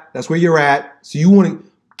got. That's where you're at. So you want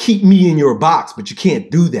to keep me in your box, but you can't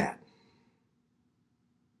do that.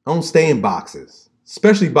 I don't stay in boxes,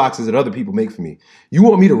 especially boxes that other people make for me. You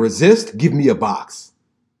want me to resist? Give me a box.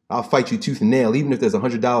 I'll fight you tooth and nail, even if there's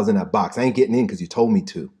 $100 in that box. I ain't getting in because you told me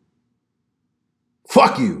to.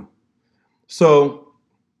 Fuck you. So,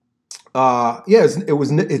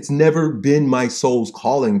 it's never been my soul's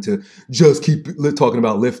calling to just keep talking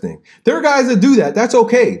about lifting. There are guys that do that. That's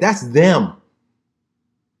okay. That's them.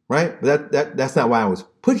 Right? But that's not why I was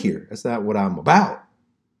put here. That's not what I'm about.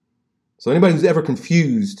 So anybody who's ever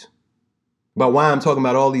confused about why I'm talking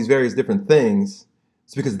about all these various different things,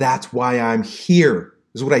 it's because that's why I'm here.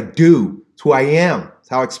 This is what I do. It's who I am. It's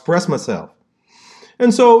how I express myself.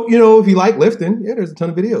 And so, if you like lifting, yeah, there's a ton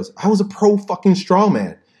of videos. I was a pro fucking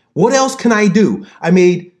strongman. What else can I do? I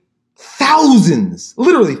made thousands,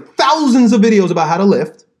 literally thousands of videos about how to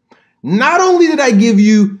lift. Not only did I give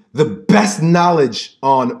you the best knowledge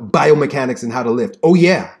on biomechanics and how to lift. Oh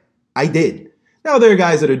yeah, I did. Now there are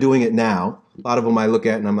guys that are doing it now. A lot of them I look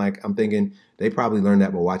at and I'm thinking they probably learned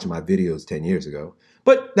that by watching my videos 10 years ago.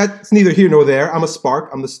 But that's neither here nor there. I'm a spark.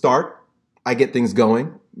 I'm the start. I get things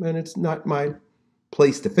going, and it's not my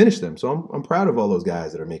place to finish them. So I'm proud of all those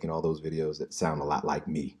guys that are making all those videos that sound a lot like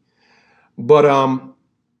me. But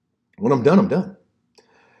when I'm done, I'm done.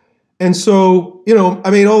 And so, I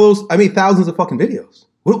made thousands of fucking videos.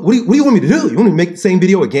 What do you want me to do? You want me to make the same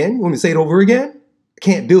video again? You want me to say it over again? I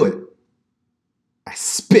can't do it. I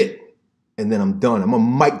spit, and then I'm done. I'm a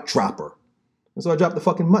mic dropper. And so I drop the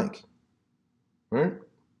fucking mic. Right?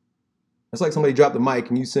 It's like somebody dropped the mic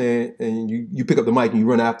and you pick up the mic and you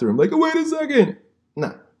run after him like, oh, wait a second.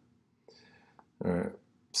 Nah. All right.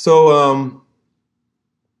 So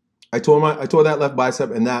I tore that left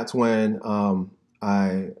bicep, and that's when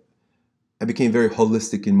I became very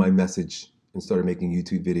holistic in my message and started making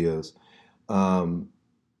YouTube videos. And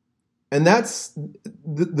that's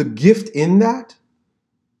the gift in that.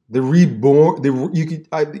 The reborn.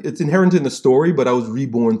 It's inherent in the story, but I was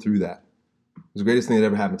reborn through that. It was the greatest thing that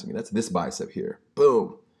ever happened to me. That's this bicep here.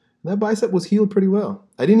 Boom. And that bicep was healed pretty well.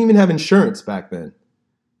 I didn't even have insurance back then.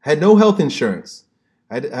 I had no health insurance.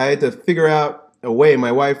 I had to figure out a way.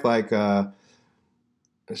 My wife,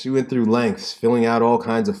 she went through lengths, filling out all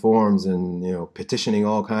kinds of forms and, petitioning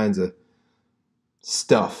all kinds of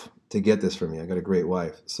stuff to get this for me. I got a great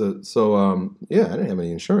wife. So I didn't have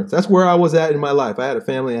any insurance. That's where I was at in my life. I had a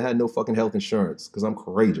family. I had no fucking health insurance because I'm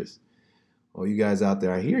courageous. All you guys out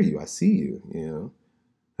there, I hear you. I see you,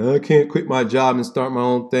 I can't quit my job and start my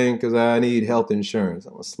own thing because I need health insurance.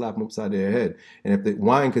 I'm going to slap them upside their head. And if they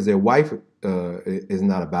whine because their wife is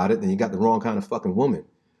not about it, then you got the wrong kind of fucking woman.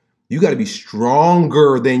 You got to be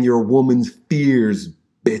stronger than your woman's fears,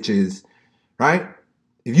 bitches. Right?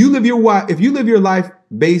 If you live your life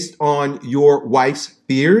based on your wife's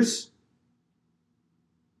fears,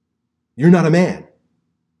 you're not a man.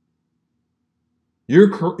 Your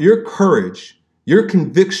courage, your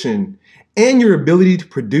conviction, and your ability to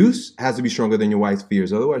produce has to be stronger than your wife's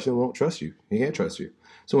fears. Otherwise, she won't trust you. He can't trust you.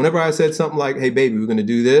 So whenever I said something like, hey, baby, we're going to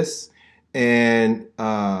do this, and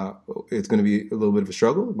it's going to be a little bit of a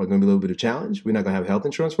struggle, it's going to be a little bit of a challenge, we're not going to have health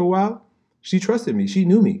insurance for a while, she trusted me. She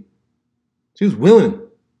knew me. She was willing.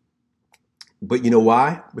 But you know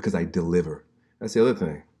why? Because I deliver. That's the other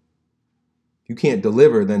thing. If you can't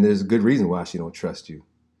deliver, then there's a good reason why she don't trust you.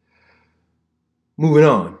 Moving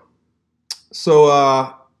on.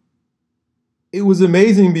 So it was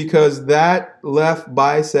amazing because that left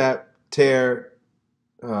bicep tear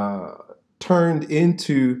turned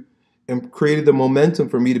into and created the momentum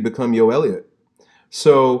for me to become Yo Elliott.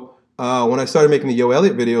 So when I started making the Yo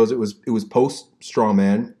Elliott videos, it was post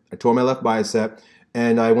strongman. I tore my left bicep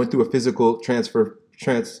and I went through a physical transmutation.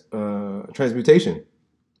 And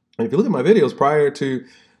if you look at my videos prior to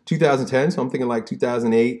 2010, so I'm thinking like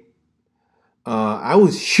 2008, I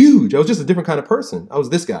was huge. I was just a different kind of person. I was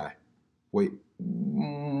this guy. Wait.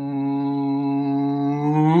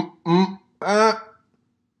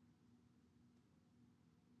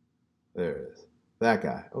 There it is. That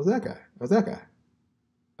guy. I was that guy. I was that guy.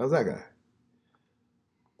 I was that guy.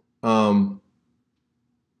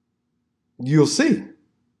 You'll see.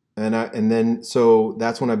 And then so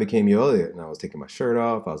that's when I became Yo Elliott, and I was taking my shirt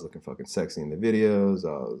off. I was looking fucking sexy in the videos. I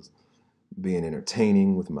was being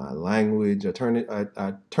entertaining with my language. I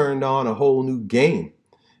turned on a whole new game.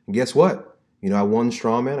 And guess what? I won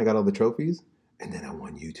Strongman. I got all the trophies. And then I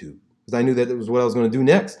won YouTube. Because I knew that it was what I was going to do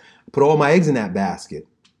next. I put all my eggs in that basket.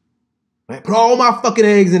 I put all my fucking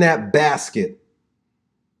eggs in that basket.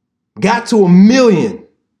 Got to 1,000,000.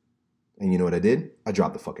 And you know what I did? I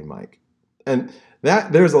dropped the fucking mic. And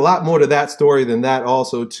there's a lot more to that story than that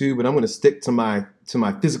also too, but I'm going to stick to my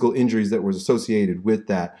physical injuries that was associated with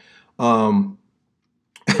that.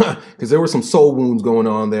 Because there were some soul wounds going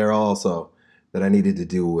on there also that I needed to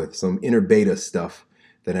deal with, some inner beta stuff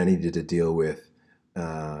that I needed to deal with. Maybe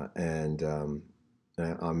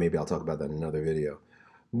I'll talk about that in another video.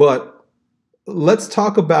 But let's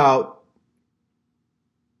talk about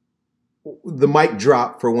the mic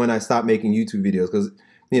drop for when I stopped making YouTube videos. Because,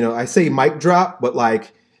 you know, I say mic drop, but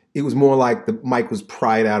like it was more like the mic was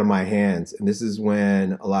pried out of my hands. And this is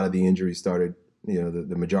when a lot of the injuries started, you know,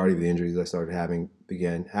 the majority of the injuries I started having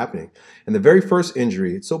began happening. And the very first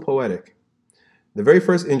injury, it's so poetic. The very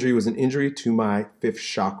first injury was an injury to my 5th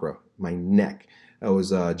chakra, my neck. I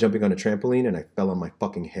was jumping on a trampoline and I fell on my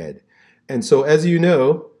fucking head. And so, as you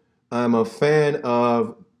know, I'm a fan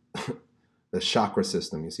of the chakra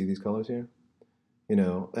system. You see these colors here? You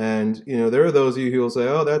know, and, you know, there are those of you who will say,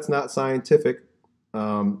 oh, that's not scientific.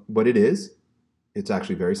 But it is. It's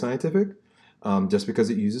actually very scientific. Just because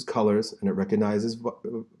it uses colors and it recognizes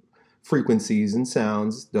frequencies and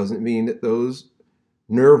sounds doesn't mean that those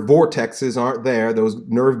nerve vortexes aren't there, those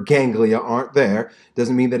nerve ganglia aren't there.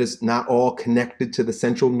 Doesn't mean that it's not all connected to the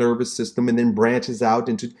central nervous system and then branches out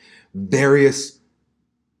into various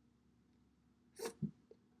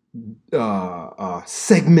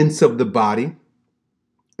segments of the body.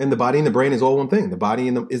 And the body and the brain is all one thing. The body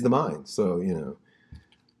is the mind. So, you know,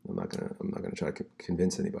 I'm not gonna try to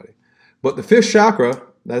convince anybody. But the 5th chakra,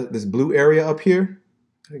 this blue area up here,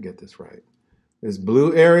 I get this right. This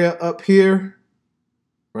blue area up here,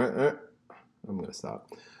 right? I'm gonna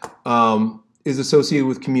stop. Is associated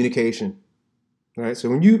with communication. All right. So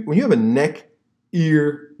when you have a neck,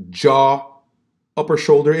 ear, jaw, upper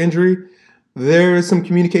shoulder injury, there is some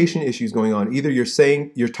communication issues going on. Either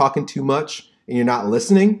you're talking too much and you're not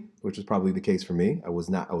listening, which is probably the case for me. I was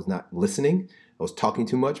not listening. I was talking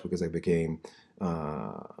too much because I became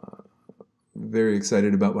very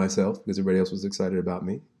excited about myself because everybody else was excited about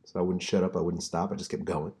me. So I wouldn't shut up. I wouldn't stop. I just kept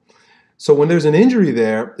going. So when there's an injury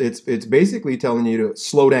there, it's basically telling you to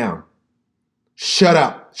slow down. Shut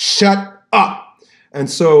up. Shut up. And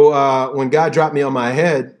so when God dropped me on my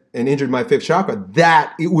head and injured my 5th chakra,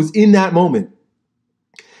 it was in that moment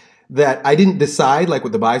that I didn't decide, like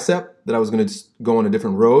with the bicep, that I was going to go on a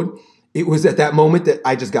different road. It was at that moment that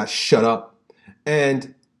I just got shut up.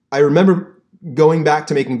 And I remember going back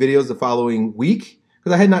to making videos the following week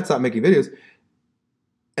because I had not stopped making videos.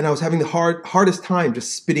 And I was having the hardest time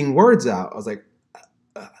just spitting words out. I was like,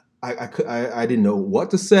 I didn't know what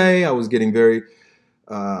to say. I was getting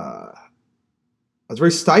I was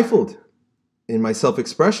very stifled in my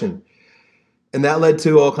self-expression. And that led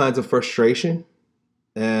to all kinds of frustration.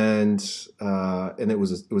 And it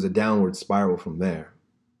was a downward spiral from there.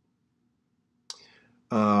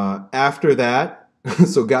 After that,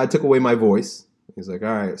 so God took away my voice. He's like,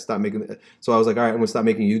 all right, stop making it. So I was like, all right, I'm going to stop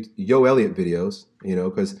making Elliott videos, you know,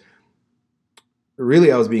 because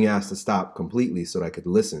really I was being asked to stop completely so that I could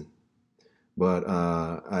listen. But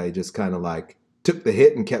I just kind of like took the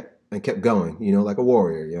hit and kept going, you know, like a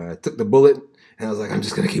warrior. You know, I took the bullet and I was like, I'm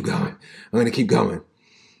just going to keep going. I'm going to keep going.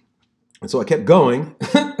 And so I kept going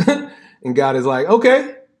and God is like,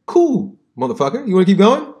 okay, cool, motherfucker. You want to keep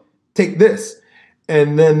going? Take this.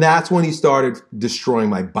 And then that's when he started destroying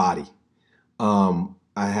my body.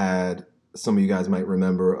 I had, some of you guys might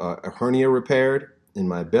remember, a hernia repaired in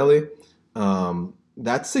my belly.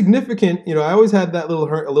 That's significant. You know, I always had that a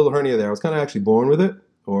little hernia there. I was kind of actually born with it,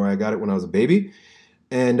 or I got it when I was a baby.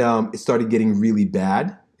 And it started getting really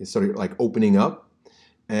bad. It started like opening up.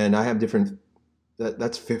 And I have different,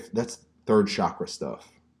 that's 3rd chakra stuff.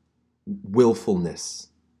 Willfulness.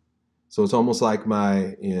 So it's almost like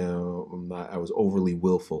I was overly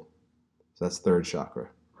willful. So that's 3rd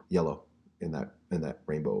chakra, yellow in that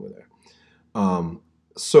rainbow over there.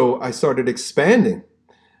 So I started expanding,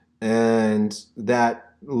 and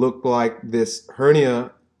that looked like this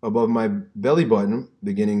hernia above my belly button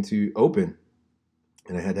beginning to open,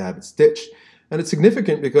 and I had to have it stitched. And it's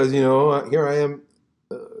significant because, you know, here I am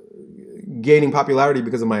gaining popularity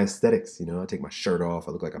because of my aesthetics. You know, I take my shirt off,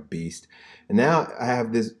 I look like a beast. And now I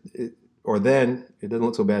have this, then, it doesn't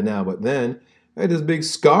look so bad now, but then I had this big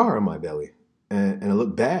scar on my belly and it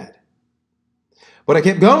looked bad. But I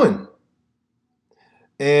kept going.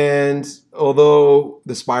 And although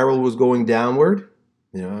the spiral was going downward,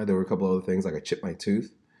 you know, there were a couple other things, like I chipped my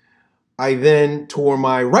tooth. I then tore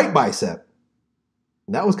my right bicep.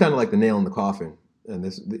 And that was kind of like the nail in the coffin. And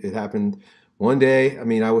it happened One day, I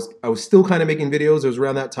mean, I was still kind of making videos. It was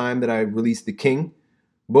around that time that I released the King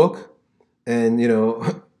book. And, you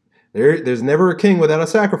know, there's never a king without a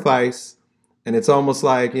sacrifice. And it's almost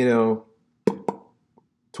like, you know,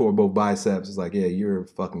 tore both biceps. It's like, yeah, you're a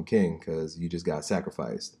fucking king because you just got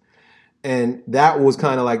sacrificed. And that was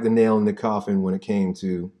kind of like the nail in the coffin when it came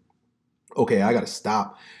to, okay, I got to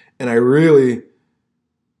stop. And I really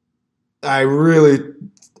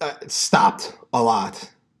stopped a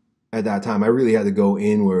lot at that time. I really had to go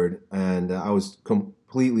inward, and I was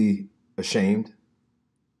completely ashamed,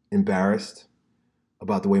 embarrassed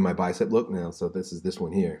about the way my bicep looked now. So this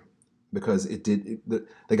one here, because the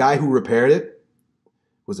guy who repaired it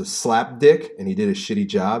was a slap dick, and he did a shitty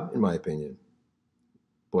job, in my opinion.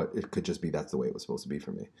 But it could just be that's the way it was supposed to be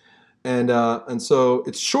for me. And so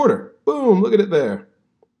it's shorter. Boom, look at it there.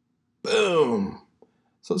 Boom.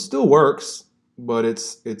 So it still works, but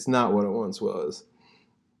it's not what it once was.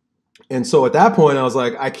 And so at that point, I was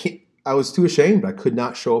like, I was too ashamed. I could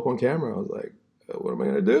not show up on camera. I was like, what am I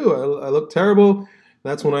going to do? I look terrible.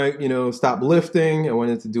 That's when I, you know, stopped lifting. I went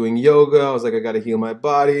into doing yoga. I was like, I got to heal my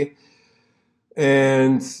body.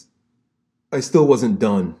 And I still wasn't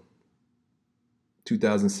done.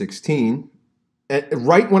 2016. And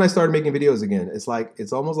right when I started making videos again,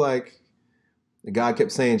 it's almost like God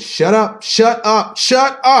kept saying, shut up, shut up,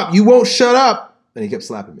 shut up. You won't shut up. And he kept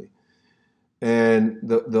slapping me. And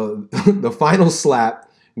the final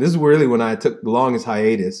slap, this is really when I took the longest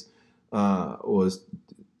hiatus, was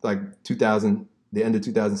like the end of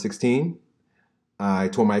 2016. I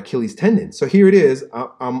tore my Achilles tendon. So here it is.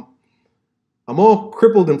 I'm all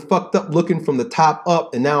crippled and fucked up looking from the top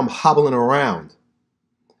up, and now I'm hobbling around.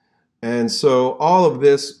 And so all of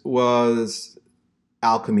this was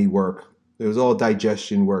alchemy work. It was all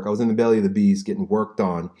digestion work. I was in the belly of the beast getting worked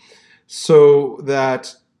on so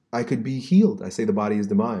that I could be healed. I say the body is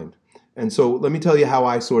the mind. And so let me tell you how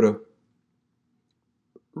I sort of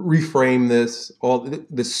reframe this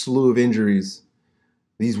slew of injuries,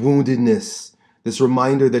 these woundedness, this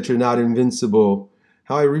reminder that you're not invincible,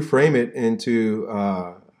 how I reframe it into,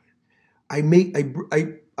 I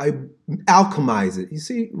alchemize it. You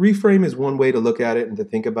see, reframe is one way to look at it and to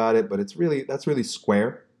think about it, but that's really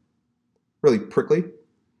square, really prickly.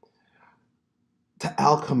 To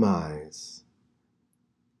alchemize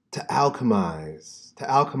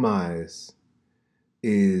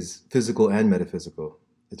is physical and metaphysical.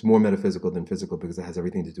 It's more metaphysical than physical because it has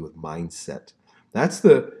everything to do with mindset. That's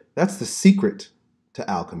the secret to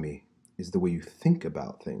alchemy, is the way you think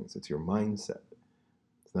about things. It's your mindset.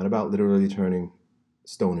 It's not about literally turning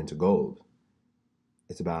stone into gold.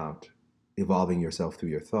 It's about evolving yourself through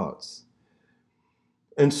your thoughts.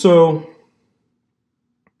 And so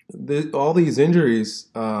all these injuries,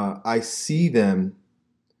 I see them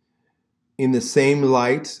in the same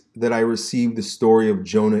light that I received the story of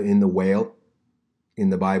Jonah in the whale in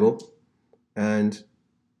the Bible. And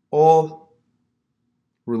all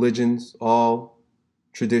religions, all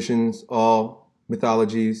traditions, all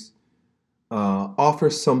mythologies offer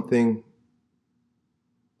something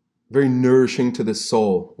very nourishing to the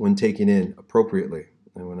soul when taken in appropriately.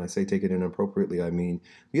 And when I say take it in appropriately, I mean,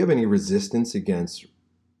 if you have any resistance against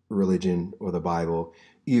religion or the Bible,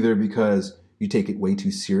 either because you take it way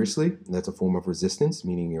too seriously, and that's a form of resistance,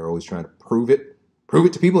 meaning you're always trying to prove it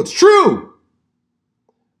to people it's true,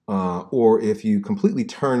 or if you completely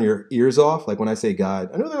turn your ears off, like when I say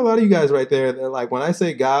God. I know there are a lot of you guys right there that like when I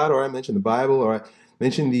say God, or I mention the Bible, or I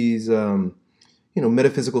mention these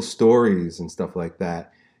metaphysical stories and stuff like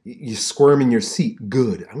that, you squirm in your seat.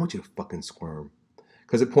 Good. I want you to fucking squirm,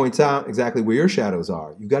 because it points out exactly where your shadows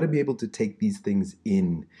are. You've got to be able to take these things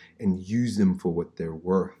in and use them for what they're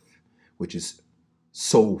worth, which is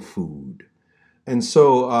soul food. And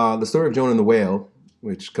so the story of Jonah and the whale,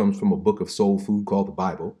 which comes from a book of soul food called the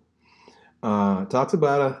Bible, talks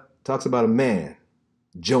about a man,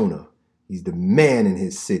 Jonah. He's the man in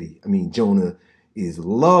his city. I mean, Jonah is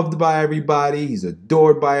loved by everybody. He's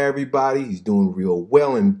adored by everybody. He's doing real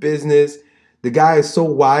well in business. The guy is so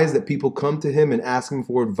wise that people come to him and ask him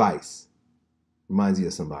for advice. Reminds you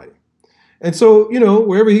of somebody. And so,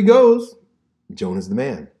 wherever he goes, Jonah's the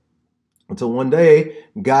man. Until one day,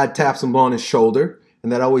 God taps him on his shoulder,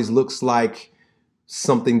 and that always looks like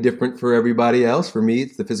something different for everybody else. For me,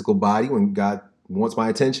 it's the physical body. When God wants my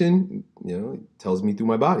attention, he tells me through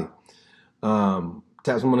my body.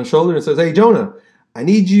 Taps him on the shoulder and says, hey, Jonah, I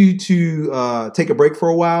need you to take a break for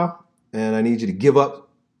a while, and I need you to give up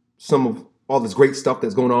some of all this great stuff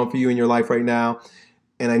that's going on for you in your life right now,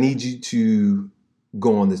 and I need you to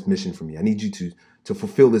go on this mission for me. I need you to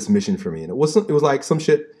fulfill this mission for me. And it was like some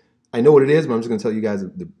shit. I know what it is, but I'm just going to tell you guys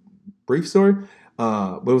the brief story.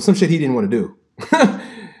 But it was some shit he didn't want to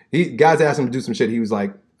do. God's asked him to do some shit. He was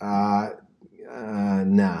like, nah,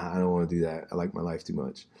 I don't want to do that. I like my life too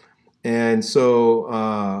much. And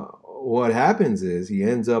so what happens is he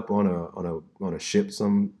ends up on a ship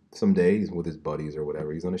some day. He's with his buddies or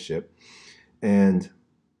whatever. He's on a ship, and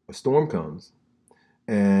a storm comes,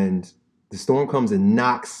 and the storm comes and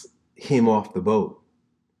knocks him off the boat,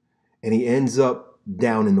 and he ends up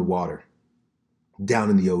down in the water, down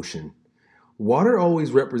in the ocean. Water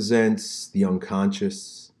always represents the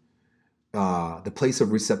unconscious, the place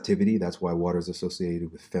of receptivity. That's why water is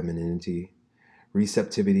associated with femininity.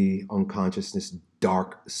 Receptivity, unconsciousness,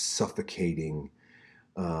 dark, suffocating.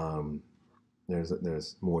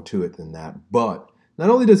 There's more to it than that. But not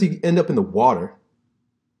only does he end up in the water,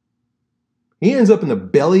 he ends up in the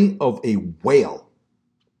belly of a whale.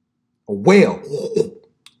 A whale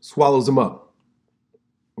swallows him up.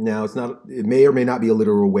 Now, it may or may not be a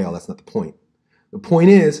literal whale. That's not the point. The point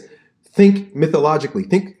is, think mythologically,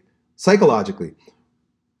 think psychologically.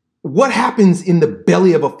 What happens in the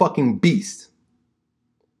belly of a fucking beast?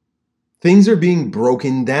 Things are being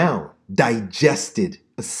broken down, digested,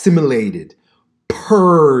 assimilated,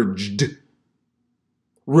 purged,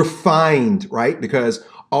 refined, right? Because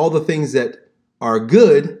all the things that are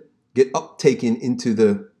good get uptaken into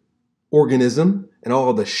the organism, and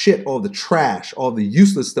all the shit, all the trash, all the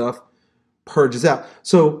useless stuff purges out.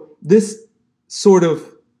 So this sort of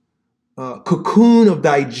cocoon of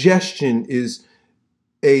digestion is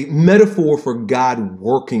a metaphor for God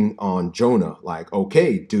working on Jonah. Like,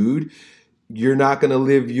 okay, dude, you're not going to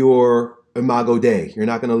live your imago Dei. You're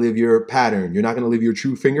not going to live your pattern. You're not going to live your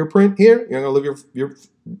true fingerprint here. You're not going to live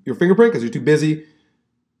your fingerprint because you're too busy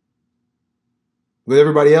with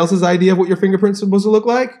everybody else's idea of what your fingerprint's supposed to look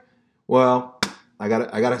like. Well, I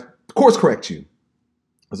gotta course correct you.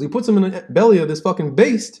 So he puts him in the belly of this fucking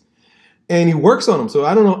beast, and he works on him. So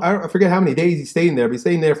I don't know, I forget how many days he's staying there, but he's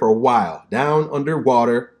staying there for a while, down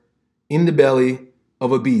underwater, in the belly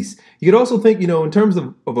of a beast. You could also think, in terms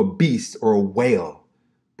of a beast or a whale,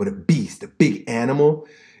 but a beast, a big animal.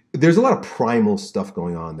 There's a lot of primal stuff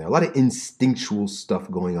going on there, a lot of instinctual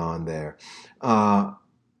stuff going on there.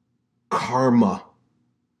 Karma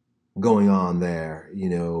going on there,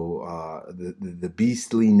 the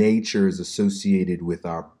beastly nature is associated with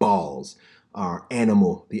our balls, our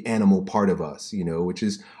the animal part of us, which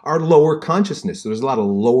is our lower consciousness. So there's a lot of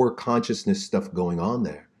lower consciousness stuff going on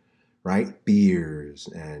there, right? Fears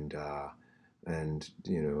and all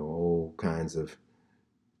kinds of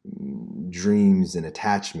dreams and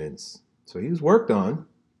attachments. So he was worked on.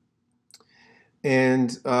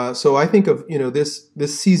 And so I think of,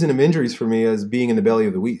 this season of injuries for me as being in the belly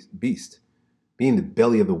of the beast, being the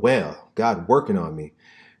belly of the whale, God working on me.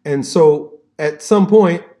 And so at some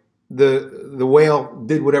point, the whale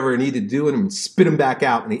did whatever it needed to do and spit him back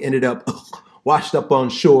out, and he ended up washed up on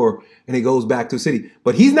shore, and he goes back to the city.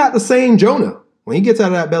 But he's not the same Jonah. When he gets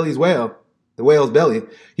out of that the whale's belly,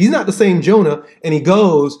 he's not the same Jonah, and he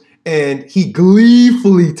goes and he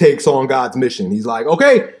gleefully takes on God's mission. He's like,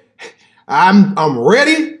 okay, I'm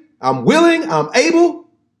ready, I'm willing, I'm able,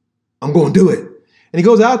 I'm going to do it. And he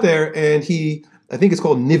goes out there, and I think it's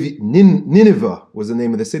called Nineveh was the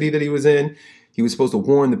name of the city that he was in. He was supposed to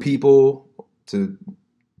warn the people to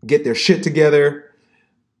get their shit together.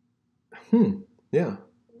 Yeah.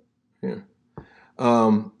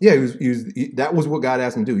 That was what God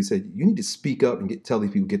asked him to do. He said, you need to speak up and tell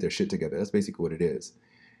these people to get their shit together. That's basically what it is.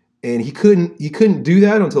 And he couldn't do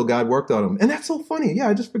that until God worked on him. And that's so funny. Yeah,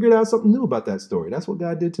 I just figured out something new about that story. That's what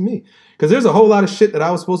God did to me. Because there's a whole lot of shit that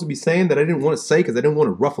I was supposed to be saying that I didn't want to say because I didn't want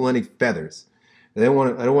to ruffle any feathers. I don't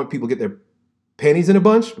want people to get their panties in a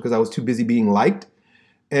bunch because I was too busy being liked.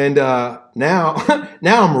 And now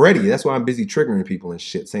I'm ready. That's why I'm busy triggering people and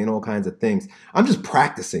shit, saying all kinds of things. I'm just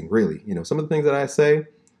practicing, really. Some of the things that I say,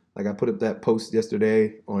 like I put up that post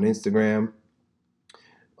yesterday on Instagram.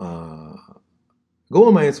 Go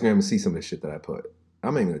on my Instagram and see some of the shit that I put.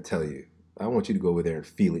 I'm not even going to tell you. I want you to go over there and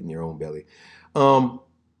feel it in your own belly.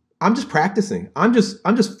 I'm just practicing. I'm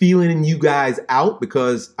just feeling you guys out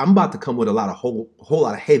because I'm about to come with a whole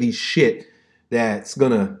lot of heavy shit that's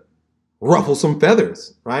going to ruffle some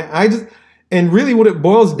feathers, right? And really what it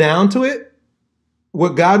boils down to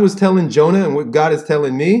what God was telling Jonah and what God is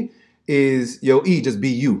telling me is, just be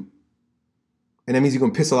you. And that means you're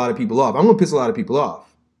going to piss a lot of people off. I'm going to piss a lot of people off.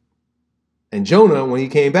 And Jonah, when he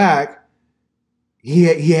came back, he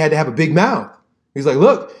had to have a big mouth. He's like,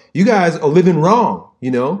 look, you guys are living wrong,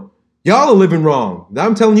 Y'all are living wrong.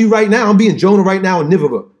 I'm telling you right now, I'm being Jonah right now in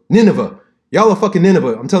Nineveh. Y'all are fucking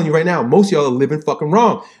Nineveh. I'm telling you right now, most of y'all are living fucking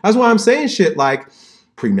wrong. That's why I'm saying shit like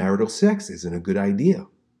premarital sex isn't a good idea.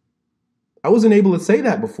 I wasn't able to say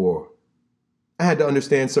that before. I had to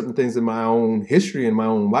understand certain things in my own history and my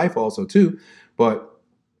own life also too. But,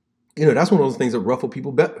 that's one of those things that ruffle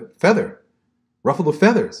people ruffle the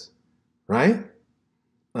feathers, right?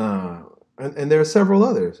 And there are several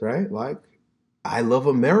others, right? Like, I love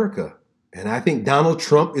America. And I think Donald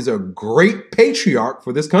Trump is a great patriarch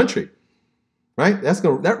for this country, right?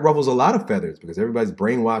 That ruffles a lot of feathers because everybody's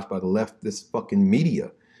brainwashed by the leftist fucking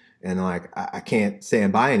media. And like, I can't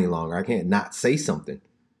stand by any longer. I can't not say something,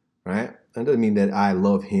 right? That doesn't mean that I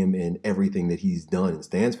love him and everything that he's done and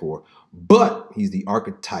stands for, but he's the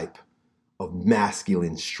archetype of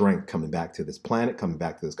masculine strength coming back to this planet, coming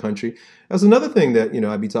back to this country. That's another thing that,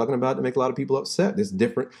 I'd be talking about to make a lot of people upset. This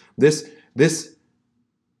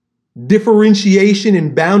differentiation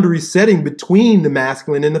and boundary setting between the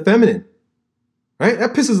masculine and the feminine, right?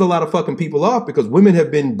 That pisses a lot of fucking people off because women have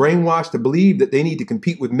been brainwashed to believe that they need to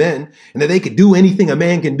compete with men and that they could do anything a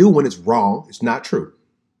man can do when it's wrong. It's not true.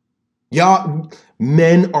 Y'all,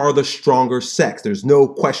 men are the stronger sex. There's no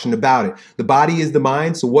question about it. The body is the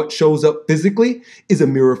mind, so what shows up physically is a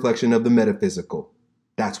mere reflection of the metaphysical.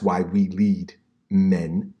 That's why we lead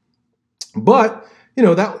men. But,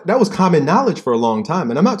 that was common knowledge for a long time.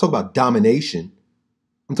 And I'm not talking about domination.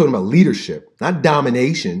 I'm talking about leadership, not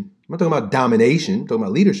domination. I'm not talking about domination. I'm talking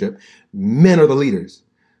about leadership. Men are the leaders.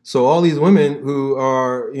 So all these women who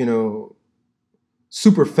are,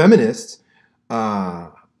 super feminists,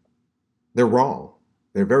 they're wrong.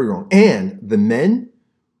 They're very wrong. And the men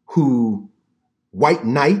who white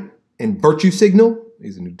knight and virtue signal,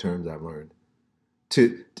 these are new terms I've learned,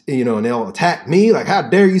 and they'll attack me. Like, how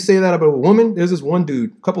dare you say that about a woman? There's this one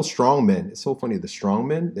dude, a couple strong men. It's so funny. The strong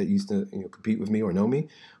men that used to compete with me or know me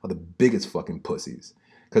are the biggest fucking pussies.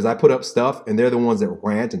 Because I put up stuff and they're the ones that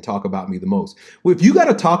rant and talk about me the most. Well, if you got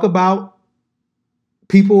to talk about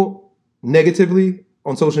people negatively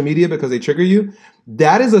on social media because they trigger you,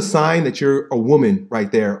 that is a sign that you're a woman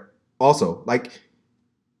right there also. Like,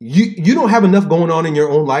 you don't have enough going on in your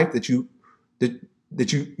own life that you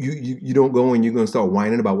don't go and you're going to start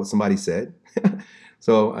whining about what somebody said.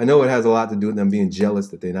 So I know it has a lot to do with them being jealous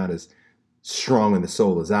that they're not as strong in the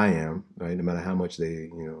soul as I am, right? No matter how much they,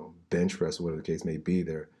 bench press or whatever the case may be,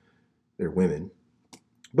 they're women.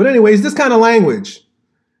 But anyways, this kind of language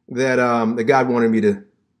that God wanted me to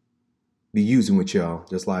be using with y'all,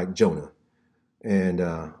 just like Jonah. And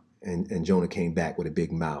Jonah came back with a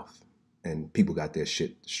big mouth and people got their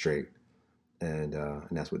shit straight. And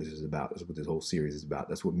that's what this is about. That's what this whole series is about.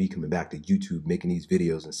 That's what me coming back to YouTube, making these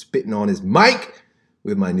videos and spitting on his mic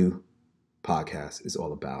with my new podcast is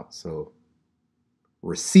all about. So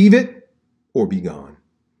receive it or be gone.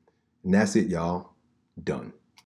 And that's it, y'all. Done.